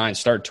 Number 9,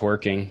 start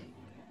twerking.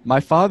 My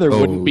father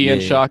wouldn't be in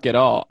yeah. shock at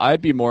all.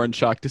 I'd be more in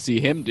shock to see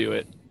him do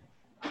it.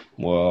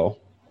 Whoa.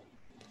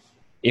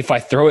 If I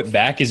throw it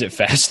back, is it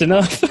fast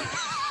enough?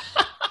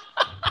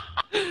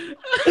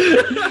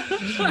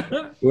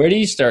 Where do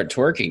you start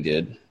twerking,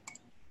 dude?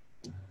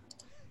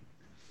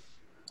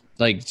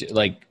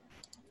 Like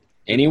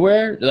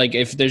anywhere? Like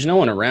if there's no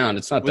one around,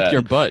 it's not With that.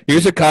 your butt.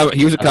 Here's a comment.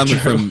 Here's a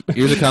comment true.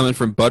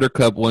 from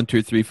Buttercup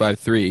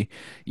 12353.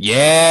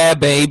 Yeah,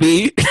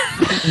 baby.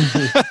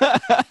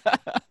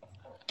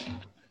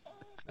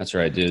 That's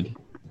right, dude.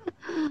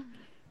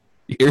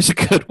 Here's a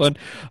good one.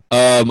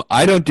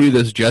 I don't do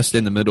this just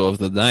in the middle of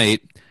the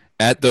night.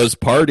 At those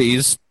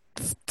parties,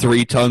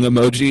 3 tongue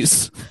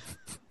emojis.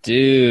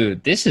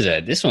 Dude, this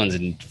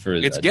one's for.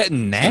 It's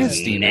getting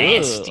nasty.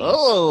 Nasty.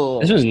 Oh.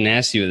 This one's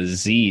nasty with a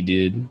Z,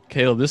 dude.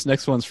 Caleb, this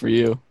next one's for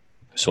you.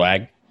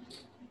 Swag.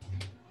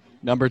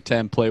 Number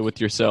 10, play with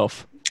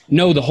yourself.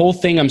 No, the whole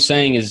thing I'm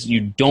saying is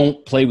you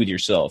don't play with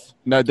yourself.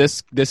 No,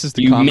 this is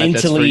the You comment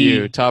that's for mentally-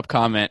 you. Top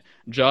comment.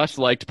 Josh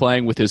liked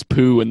playing with his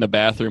poo in the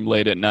bathroom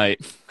late at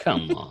night.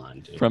 Come on,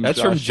 dude. From That's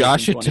from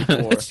Josh.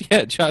 Josh.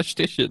 Yeah, Josh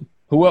Tishin.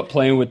 Who up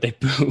playing with they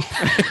poo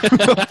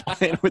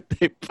Playing with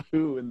their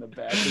poo in the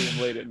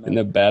bathroom late at night. in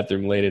the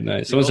bathroom late at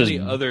night? Someone says only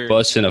other-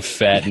 busting a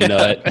fat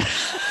nut.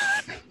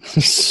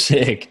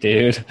 Sick,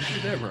 dude.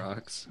 That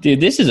rocks.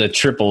 Dude, this is a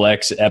triple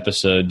X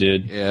episode,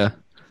 dude. Yeah.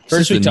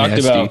 First we This is talked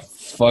nasty. about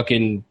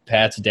fucking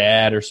Pat's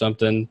dad or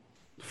something.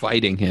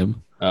 Fighting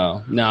him.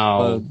 Oh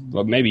no,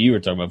 well, maybe you were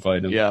talking about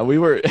fighting him. Yeah, we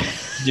were.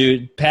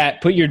 Dude,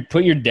 Pat, put your dad.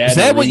 Is in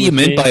that a what room you with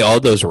meant me. by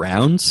all those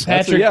rounds?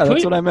 Patrick?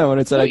 That's what I meant when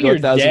it said I put go your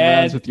 1,000 dad-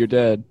 rounds with your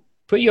dad.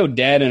 Put your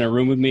dad in a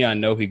room with me. I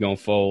know he gonna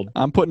fold.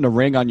 I'm putting a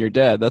ring on your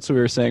dad. That's what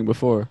we were saying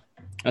before.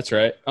 That's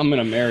right. I'm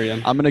gonna marry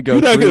him. I'm gonna go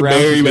You're not 3 gonna rounds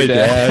marry with your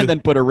my dad, dad. and then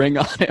put a ring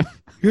on him.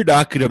 You're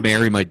not going to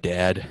marry my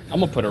dad. I'm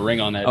gonna put a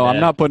ring on that. Oh, dad.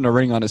 I'm not putting a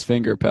ring on his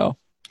finger, pal.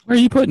 Where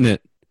are you putting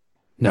it?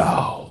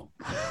 No.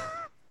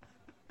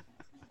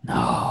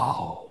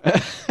 No.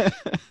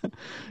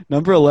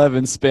 Number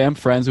 11, spam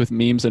friends with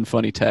memes and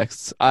funny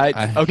texts.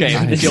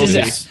 Okay, This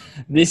guilty.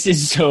 This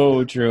is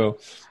so true.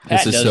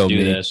 Pat is does so do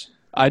me. this.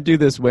 I do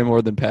this way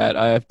more than Pat.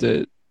 I have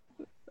to.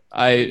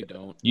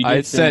 Don't. You I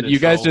did said send the you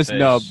guys troll just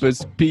know,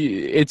 face.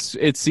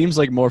 but it seems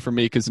like more for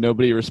me because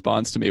nobody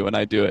responds to me when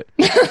I do it.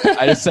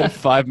 I just sent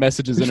 5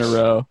 messages in a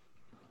row.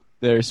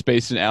 They're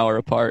spaced an hour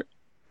apart.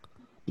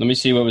 Let me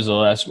see what was the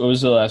last. What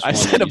was the last I one?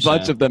 sent that a you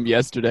bunch sent? of them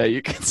yesterday.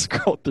 You can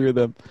scroll through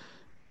them.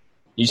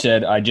 You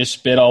said I just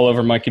spit all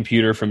over my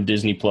computer from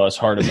Disney Plus.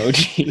 Heart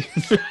emoji.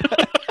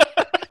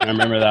 I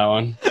remember that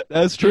one.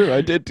 That's true. I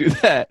did do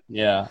that.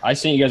 Yeah, I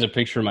sent you guys a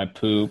picture of my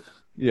poop.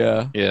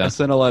 Yeah. Yeah. I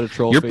sent a lot of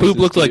troll Your faces poop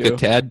looked to like you.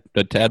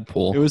 a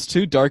tadpole. It was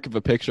too dark of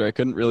a picture. I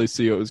couldn't really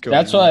see what was going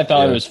That's on. why I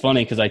thought Yeah. it was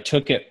funny because I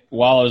took it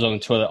while I was on the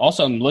toilet.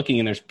 Also, I'm looking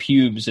and there's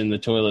pubes in the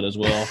toilet as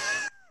well.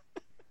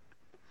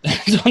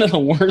 It's one of the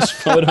worst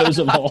photos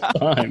of all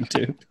time,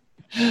 dude.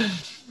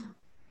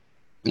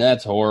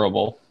 That's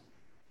horrible.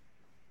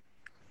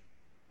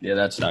 Yeah,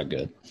 that's not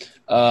good.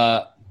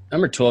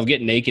 Number 12,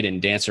 get naked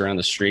and dance around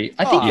the street.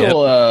 I think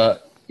you'll.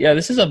 Yeah,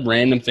 this is a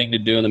random thing to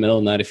do in the middle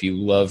of the night if you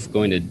love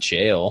going to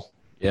jail.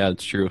 Yeah,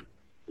 it's true.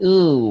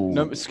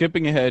 Ooh.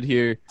 Skipping ahead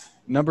here.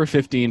 Number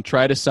 15,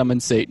 try to summon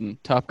Satan.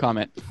 Top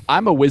comment.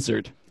 I'm a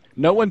wizard.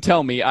 No one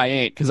tell me I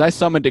ain't, because I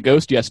summoned a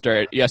ghost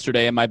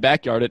yesterday in my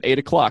backyard at 8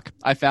 o'clock.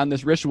 I found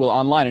this ritual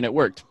online and it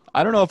worked.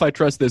 I don't know if I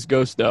trust this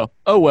ghost, though.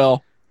 Oh,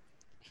 well.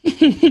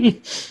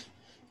 Here's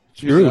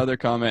another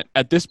comment.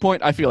 At this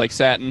point, I feel like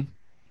Satan.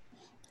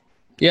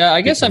 Yeah,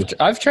 I guess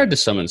I've tried to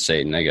summon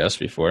Satan, I guess,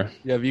 before.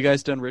 Yeah, have you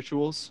guys done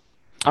rituals?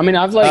 I mean,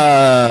 I've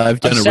I've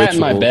done a sat ritual. in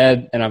my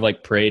bed and I've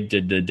like prayed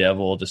to the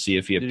devil to see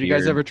if he Did appeared. you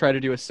guys ever try to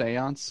do a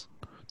seance?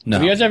 No.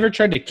 Have you guys ever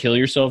tried to kill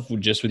yourself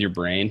just with your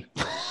brain?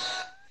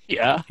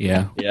 Yeah.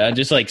 Yeah. Yeah,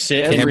 just like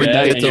sit Every in bed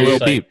night and it's a you're little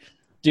just like, peep.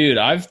 Dude,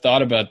 I've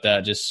thought about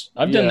that.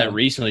 I've done Yeah. that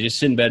recently. Just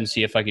sit in bed and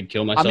see if I could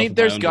kill myself. I mean, with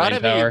there's my own gotta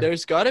brain power.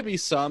 there's gotta be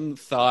some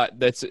thought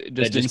that's just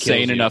just insane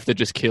kills you. enough that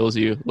just kills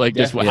you. Like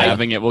just Definitely.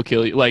 having it will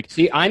kill you. Like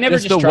See, I never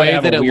just just the try to way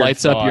have that a it weird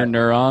lights up your thought.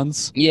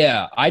 neurons.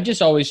 Yeah, I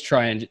just always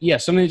try and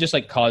something that just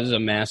like causes a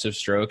massive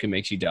stroke and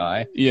makes you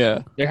die.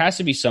 Yeah. There has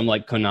to be some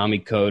like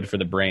Konami code for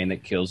the brain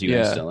that kills you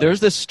Yeah. instantly. There's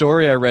this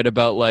story I read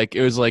about like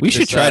it was like We this,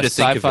 should try to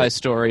think of sci-fi it.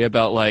 story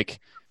about like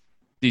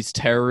these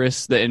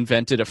terrorists that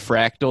invented a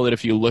fractal that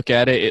if you look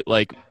at it, it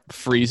like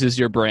freezes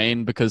your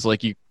brain because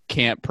like you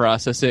can't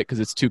process it because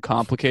it's too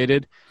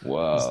complicated.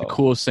 Whoa. It's the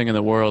coolest thing in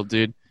the world,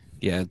 dude.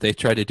 Yeah, they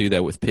tried to do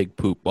that with pig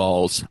poop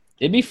balls.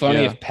 It'd be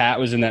funny Yeah. if Pat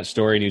was in that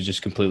story and he was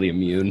just completely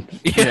immune.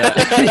 Yeah.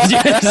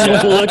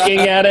 Just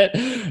looking at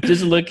it,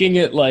 just looking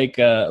at like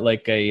a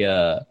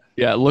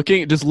Yeah,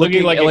 looking Looking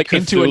looking like like, a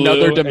into Cthulhu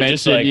another and just,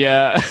 dimension. like,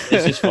 yeah.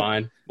 it's just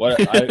fine. What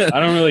I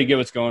don't really get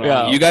what's going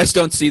Yeah. on. You guys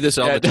don't see this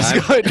all Yeah, the just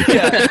time. going,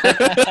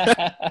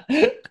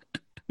 yeah.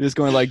 Just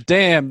going like,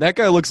 damn, that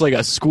guy looks like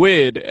a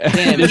squid. And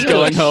Damn, just this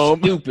going looks home.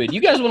 Stupid. You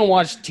guys want to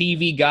watch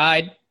TV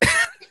Guide?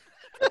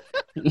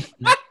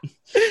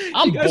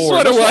 I'm You guys bored.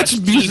 want to Let's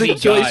watch music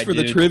TV choice Guide, for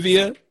the dude.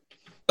 trivia?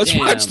 Let's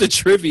watch Damn. the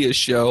trivia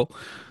show.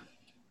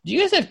 Do you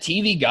guys have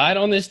TV Guide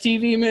on this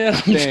TV, man?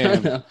 I'm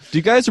Damn. trying Do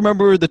you guys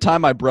remember the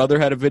time my brother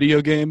had a video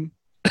game?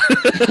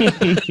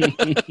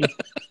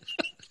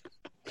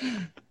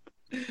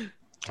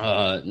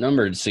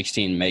 Numbered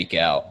 16, make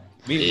out.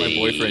 Me and my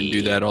boyfriend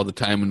do that all the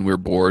time when we're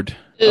bored.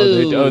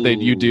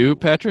 You do,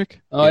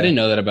 Patrick? Oh, I didn't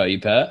know that about you,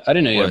 Pat. I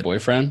didn't know you had a What?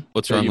 boyfriend.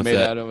 What's So wrong you with made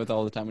that? out with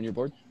all the time when you're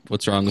bored?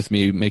 What's wrong with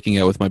me making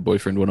out with my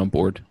boyfriend when I'm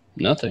bored?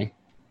 Nothing.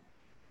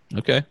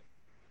 Okay.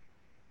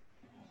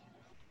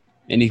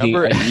 Anything?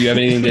 Number- You have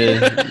anything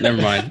to?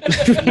 Never mind.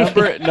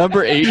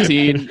 number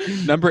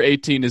 18. Number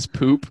 18 is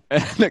poop.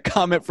 And the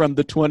comment from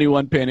the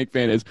 21 Panic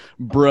fan is,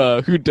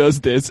 "Bruh, who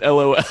does this?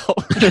 LOL."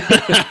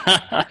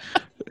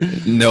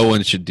 No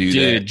one should do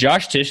Dude, that.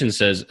 Josh Tishin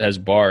has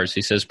bars.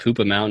 He says poop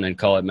a mountain and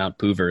call it Mount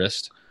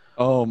Pooverest.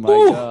 Oh my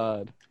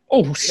god.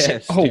 Oh shit!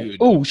 Yes, dude.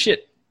 Oh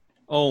shit!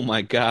 Oh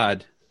my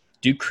god.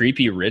 Do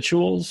creepy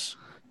rituals?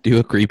 Do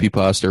a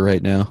creepypasta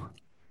right now.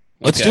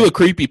 Let's Okay. do a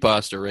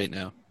creepypasta right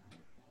now.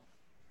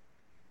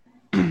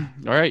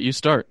 All right, you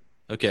start.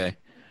 Okay.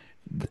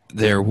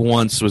 There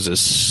once was a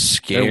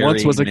scary There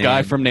once was a guy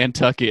man. from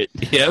Nantucket.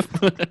 Yep.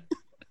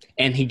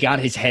 And he got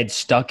his head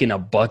stuck in a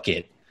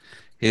bucket.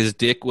 His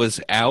dick was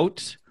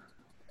out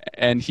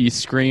And he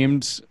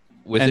screamed,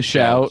 with And a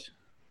shout.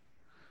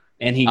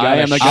 And he I got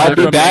am a a shot. I'll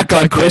be from back on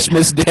Nantucket.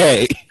 Christmas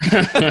Day.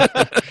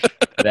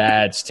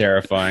 That's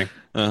terrifying.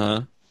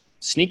 Uh-huh.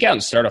 Sneak out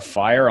and start a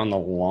fire on the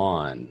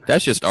lawn.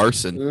 That's just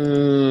arson.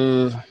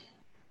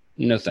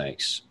 No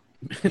thanks.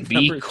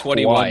 Be Number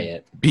 21.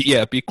 quiet.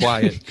 Be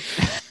quiet.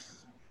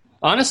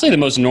 Honestly, the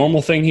most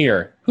normal thing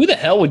here. Who the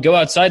hell would go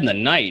outside in the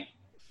night?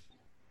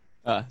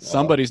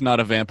 somebody's not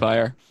a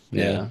vampire.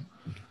 Yeah.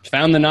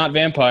 Found the not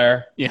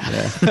vampire.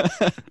 Yeah.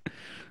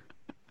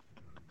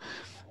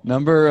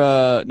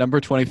 Number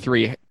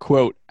 23,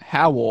 quote,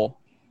 "Howl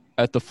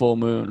at the full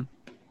moon."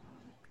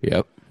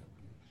 Yep.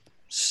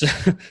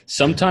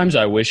 Sometimes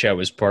I wish I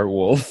was part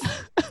wolf.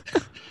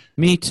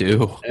 Me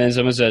too. And then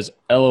someone says,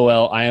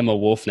 LOL, I am a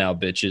wolf now,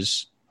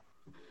 bitches.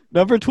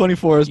 Number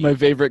 24 is my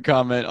favorite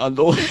comment on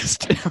the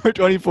list. Number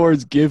 24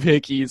 is "give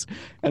hickeys,"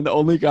 and the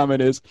only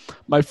comment is,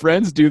 "My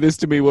friends do this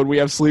to me when we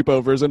have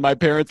sleepovers, and my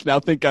parents now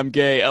think I'm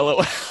gay."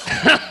 LOL.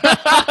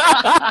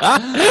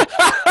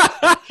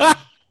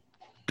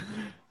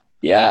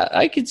 Yeah,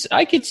 I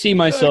could see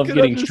myself could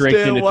getting tricked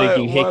understand into why-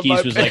 thinking why my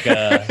hickeys was like a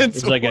parents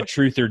it's like a would-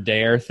 truth or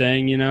dare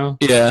thing, you know?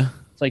 Yeah.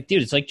 It's like,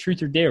 dude, it's like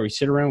truth or dare. We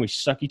sit around, we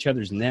suck each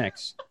other's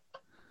necks.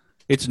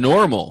 It's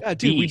normal. Yeah,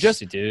 dude,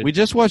 Dude. we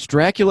just watched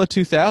Dracula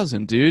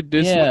 2000, dude.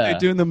 This is what Yeah. they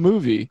do in the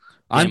movie.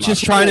 I'm Damn,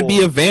 just I'm trying to be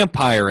cool. a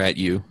vampire at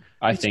you.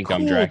 I think I'm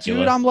Cool, Dracula.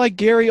 dude. I'm like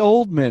Gary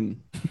Oldman.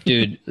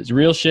 Dude, it's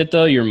real shit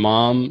though. Your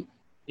mom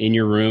in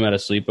your room at a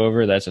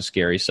sleepover, that's a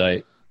scary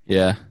sight.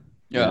 Yeah.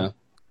 Yeah.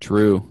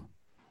 True.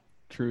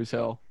 True as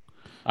hell.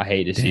 I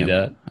hate to see Damn.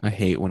 that. I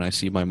hate when I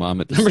see my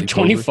mom at the Number sleepover.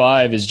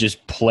 25 is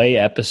just play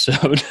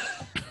episode.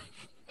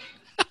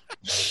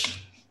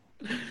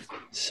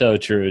 So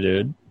true,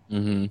 dude.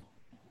 Mm-hmm.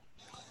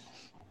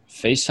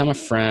 FaceTime a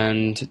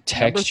friend,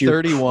 text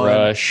your 31.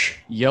 crush.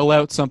 Yell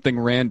out something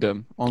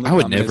random. Only I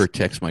would comment never is,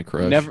 text my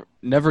crush.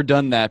 never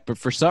done that, but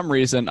for some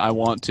reason I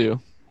want to.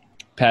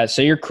 Pat,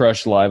 say your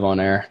crush live on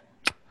air.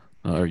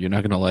 Oh, you're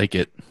not gonna like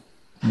it.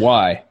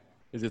 Why?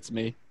 Because it's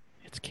me.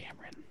 It's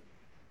Cameron.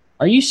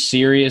 Are you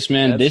serious,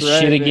 man? That's This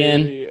right, shit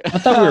again? baby. I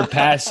thought we were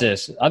past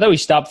this. I thought we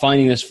stopped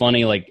finding this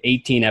funny like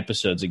 18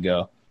 episodes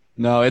ago.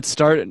 No, it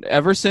started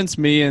ever since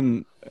me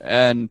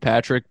and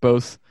Patrick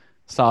both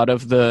thought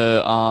of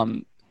the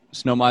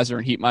Snow Miser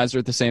and Heat Miser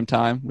at the same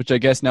time, which I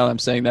guess now that I'm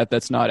saying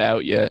that's not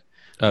out yet.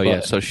 Oh yeah,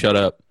 But- so shut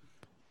up.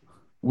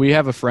 We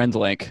have a friend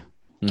link.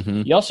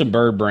 Hmm. You also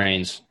bird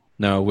brains.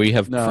 No, we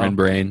have No. friend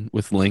brain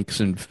with links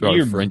and our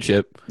You're-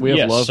 friendship. We have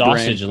Yeah, love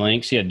sausage brain.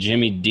 links. Yeah,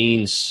 Jimmy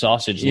Dean's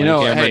sausage You link. know,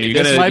 Cameron, hey, you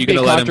this gonna- might you be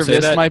gonna let him say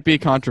this that? might be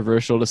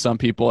controversial to some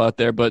people out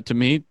there, but to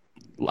me,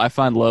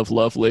 love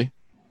lovely.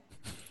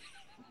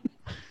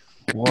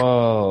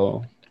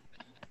 Whoa.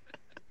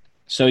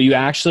 So you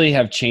actually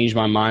have changed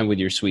my mind with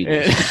your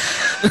sweetness,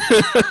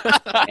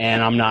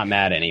 and I'm not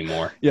mad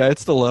anymore. Yeah,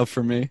 it's the love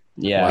for me.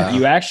 Yeah, Wow.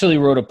 you actually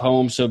wrote a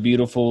poem so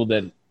beautiful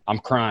that I'm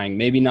crying.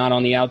 Maybe not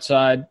on the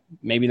outside,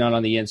 maybe not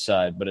on the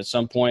inside, but at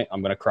some point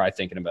I'm going to cry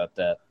thinking about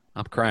that.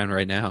 I'm crying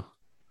right now.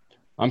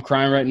 I'm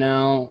crying right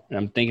now, and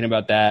I'm thinking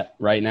about that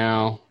right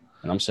now,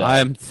 and I'm sad.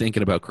 I'm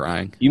thinking about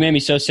crying. You made me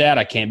so sad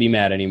I can't be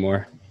mad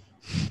anymore.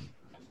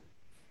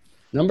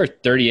 Number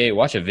 38,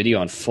 watch a video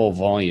on full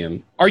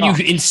volume. Are you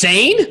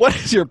insane? What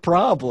is your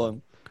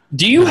problem?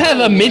 Do you have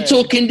a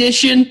mental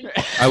condition?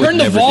 I would Turn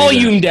the never do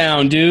volume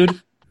down, dude.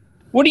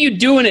 What are you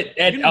doing at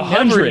You never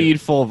 100?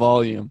 need full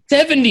volume.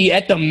 70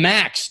 at the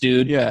max,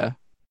 dude. Yeah,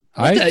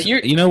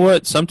 You know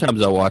what?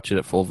 Sometimes I'll watch it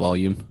at full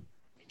volume.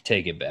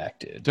 Take it back,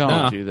 dude. don't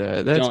No. do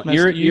that. That's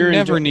Don't- you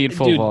never need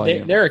full dude,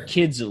 volume. There are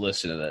kids that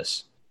listen to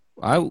this.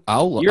 I'll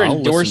You're I'll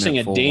endorsing listen a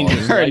at full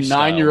dangerous volume. There are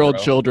lifestyle, 9-year-old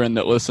bro. children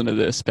that listen to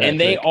this, Patrick. And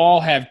they all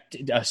have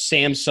a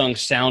Samsung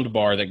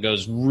soundbar that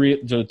goes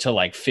to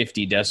like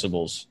 50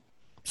 decibels.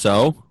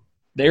 So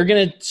They're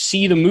going to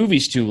see the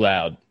movies too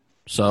loud.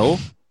 good.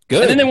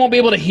 And then they won't be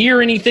able to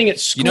hear anything at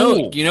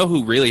school. You know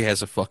who really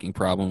has a fucking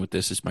problem with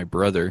this is my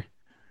brother.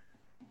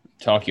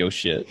 Talk your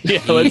shit.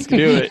 Yeah, let's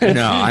do it.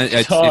 No,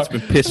 it's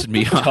been pissing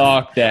me off.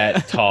 Talk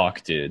that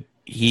talk, dude.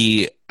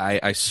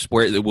 I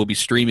swear that we'll be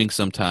streaming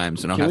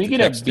sometimes, and I'll Can have we to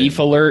get a text beef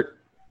him. alert?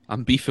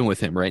 I'm beefing with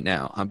him right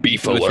now. I'm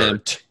Beef beefing with him.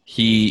 alert.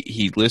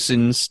 He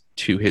listens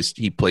to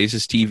he plays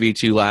his TV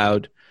too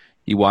loud.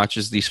 He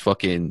watches these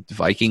fucking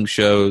Viking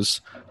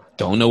shows.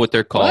 Don't know what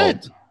they're called.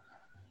 What?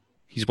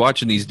 He's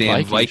watching these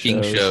damn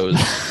Viking Viking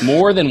shows.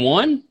 More than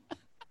one?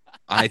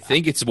 I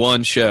think it's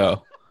one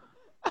show.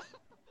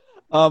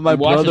 My He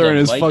watches brother a and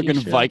his Viking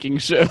fucking show? Viking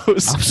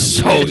shows. I'm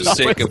so He's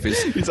sick always- of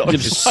his He's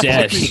always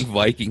obsessed. fucking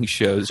Viking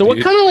shows. So what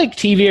dude. kind of like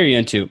TV are you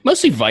into?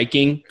 Mostly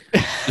Viking.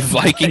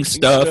 Viking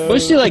stuff? shows.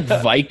 Mostly like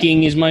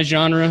Viking is my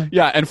genre.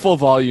 Yeah, and full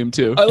volume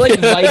too. I like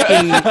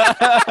Viking.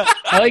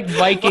 I like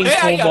Viking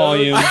full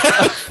volume.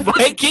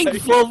 Viking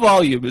full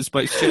volume is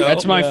my show.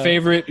 That's my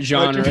favorite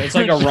genre. It's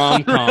like a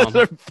rom com.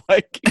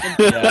 Viking.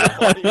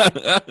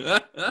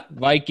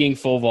 Viking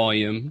full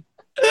volume.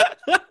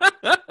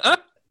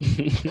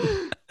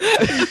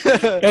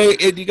 Hey,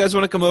 do you guys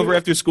want to come over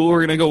after school?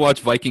 We're gonna go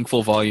watch Viking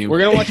full volume. We're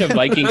gonna watch a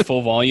Viking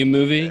full volume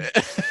movie.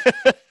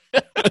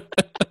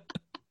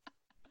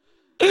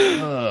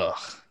 Ugh.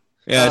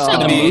 Yeah, it's I'm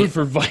gonna in the be. mood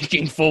for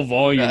Viking full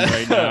volume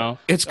right now.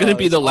 It's gonna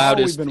be the all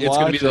loudest. we've It's been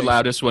gonna be the watching.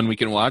 loudest one we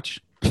can watch.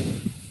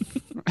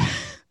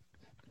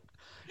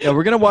 Yeah,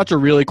 we're gonna watch a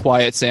really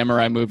quiet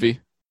samurai movie.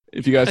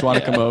 If you guys want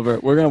to come over,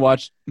 we're gonna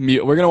watch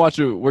mute. We're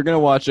gonna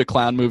watch a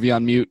clown movie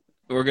on mute.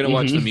 We're gonna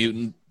watch Mhm. the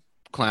mutant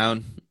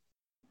clown.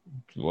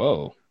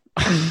 Whoa.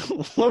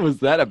 What was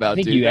that about, I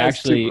think dude? you That's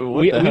actually, too-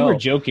 what we the were hell?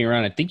 joking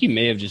around. I think you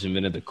may have just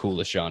invented the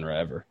coolest genre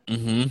ever.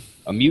 Mm-hmm.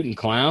 A mutant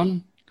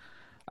clown?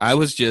 I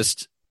was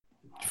just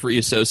free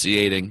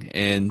associating,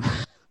 and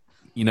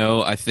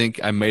I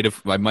think I might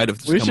have.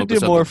 Just We come should up do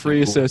with more something free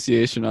cool.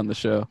 association on the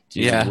show.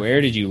 Dude, Yeah.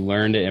 where did you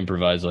learn to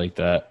improvise like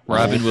that?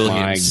 Robin Oh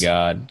Williams. My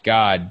God.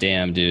 God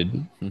damn,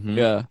 dude. Mhm.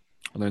 Yeah,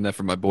 I learned that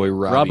from my boy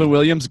Robbie. Robin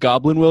Williams,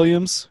 Goblin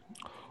Williams,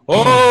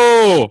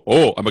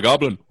 Oh, I'm a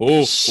goblin.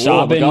 Oh,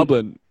 Sobbing.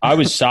 Goblin, I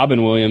was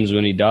sobbing Williams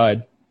when he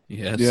died.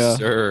 yes, Yeah.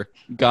 sir.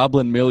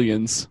 Goblin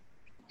Millions,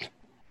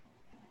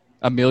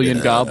 a million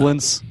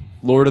goblins,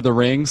 Lord of the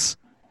Rings,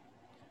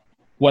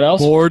 What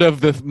else? Lord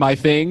of my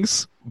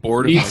things.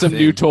 Bored of Need my some thing.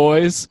 new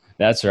toys.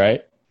 That's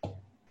right.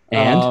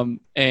 And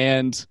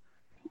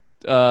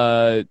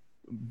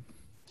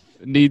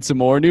need some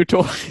more new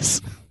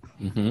toys.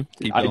 Mhm.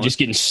 Keep I'm going. just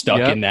getting stuck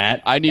Yep. in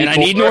that. I need and I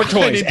more- need more I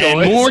toys. need And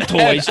toys. more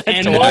toys.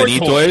 And toys. more I need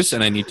toys. toys,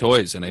 and I need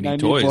toys, and I I need need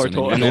toys, more and I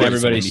toys. need And then toys,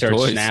 everybody I need starts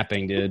toys.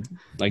 snapping, dude.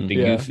 Like the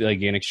Yeah. goofy,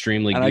 like an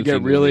extremely And goofy I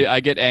get movie. I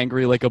get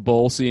angry like a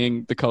bull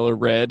seeing the color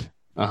red.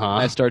 I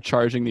Uh-huh. start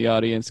charging the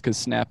audience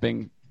because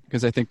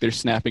I think they're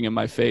snapping in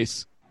my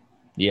face.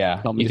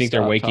 Yeah. Tell me You to think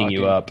they're stop waking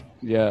you talking. up.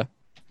 Yeah.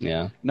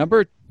 Yeah.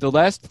 The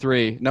last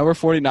three. Number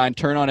 49,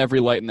 turn on every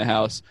light in the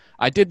house.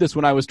 I did this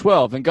when I was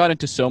 12 and got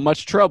into so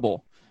much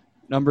trouble.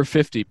 Number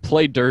 50,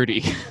 play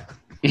dirty.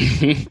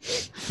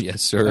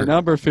 Yes, sir.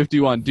 Number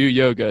 51, do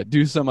yoga.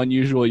 Do some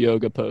unusual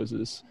yoga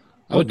poses.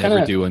 I would What never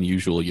kinda- do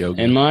unusual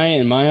yoga. In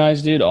my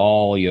eyes, dude,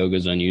 all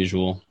yoga's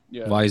unusual.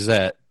 Yeah. Why is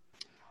that?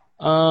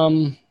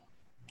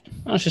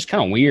 It's just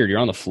kind of weird. You're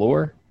on the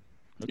floor.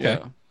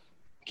 Yeah.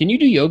 Can you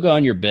do yoga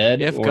on your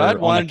bed? If or God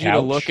on wanted the you to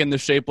couch? look in the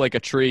shape like a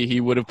tree, he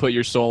would have put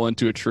your soul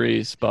into a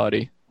tree's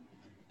body.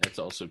 That's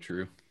also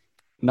true.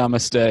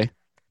 Namaste.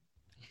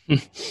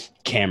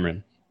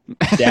 Cameron.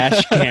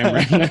 Dash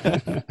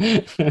Cameron.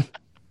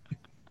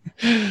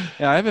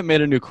 Yeah, I haven't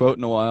made a new quote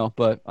in a while,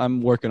 but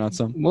I'm working on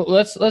some. Well,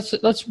 let's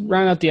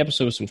round out the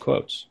episode with some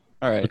quotes.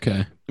 All right.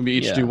 Okay. We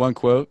each Yeah. do one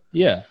quote.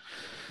 Yeah.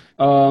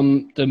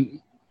 The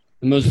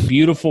most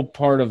beautiful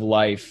part of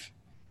life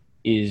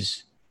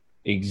is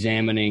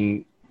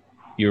examining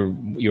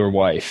your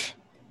wife.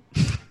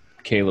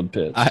 Caleb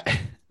Pitts.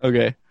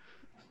 Okay.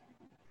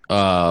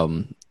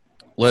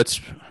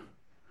 Let's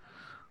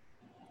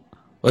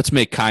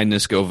make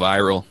kindness go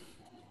viral.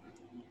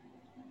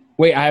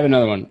 Wait, I have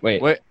another one.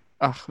 Wait.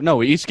 No,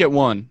 we each get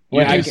one.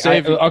 Wait,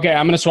 Save. okay,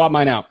 I'm going to swap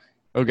mine out.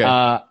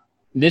 Okay.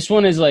 This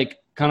one is like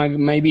kind of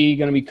maybe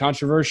going to be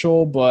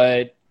controversial,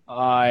 but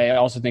I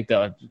also think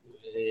that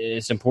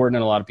it's important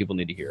and a lot of people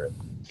need to hear it.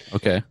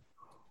 Okay.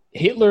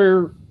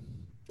 Hitler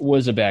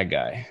was a bad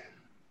guy.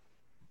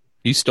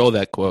 You stole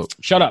that quote.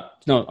 Shut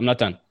up. No, I'm not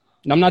done.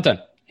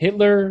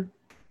 Hitler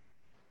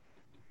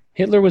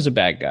was a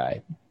bad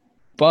guy,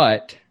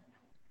 but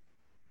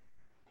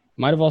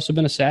might have also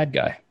been a sad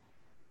guy.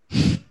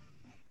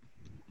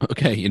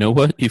 Okay, you know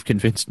what? You've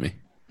convinced me.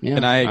 Yeah.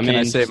 Can I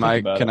just say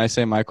think about it. I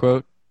say my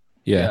quote?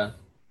 Yeah.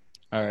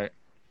 All right.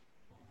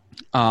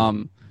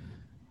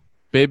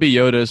 Baby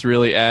Yoda's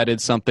really added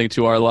something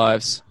to our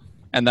lives,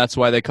 and that's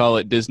why they call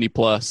it Disney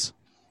Plus.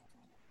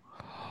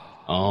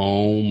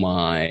 Oh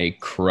my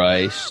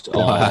Christ!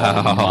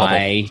 Wow.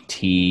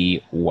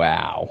 Almighty!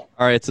 Wow!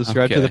 All right,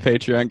 subscribe to Okay. the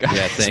Patreon, guys.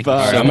 Yeah, thank you Bye.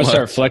 All right, I'm gonna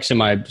start flexing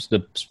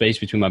the space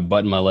between my butt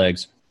and my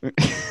legs.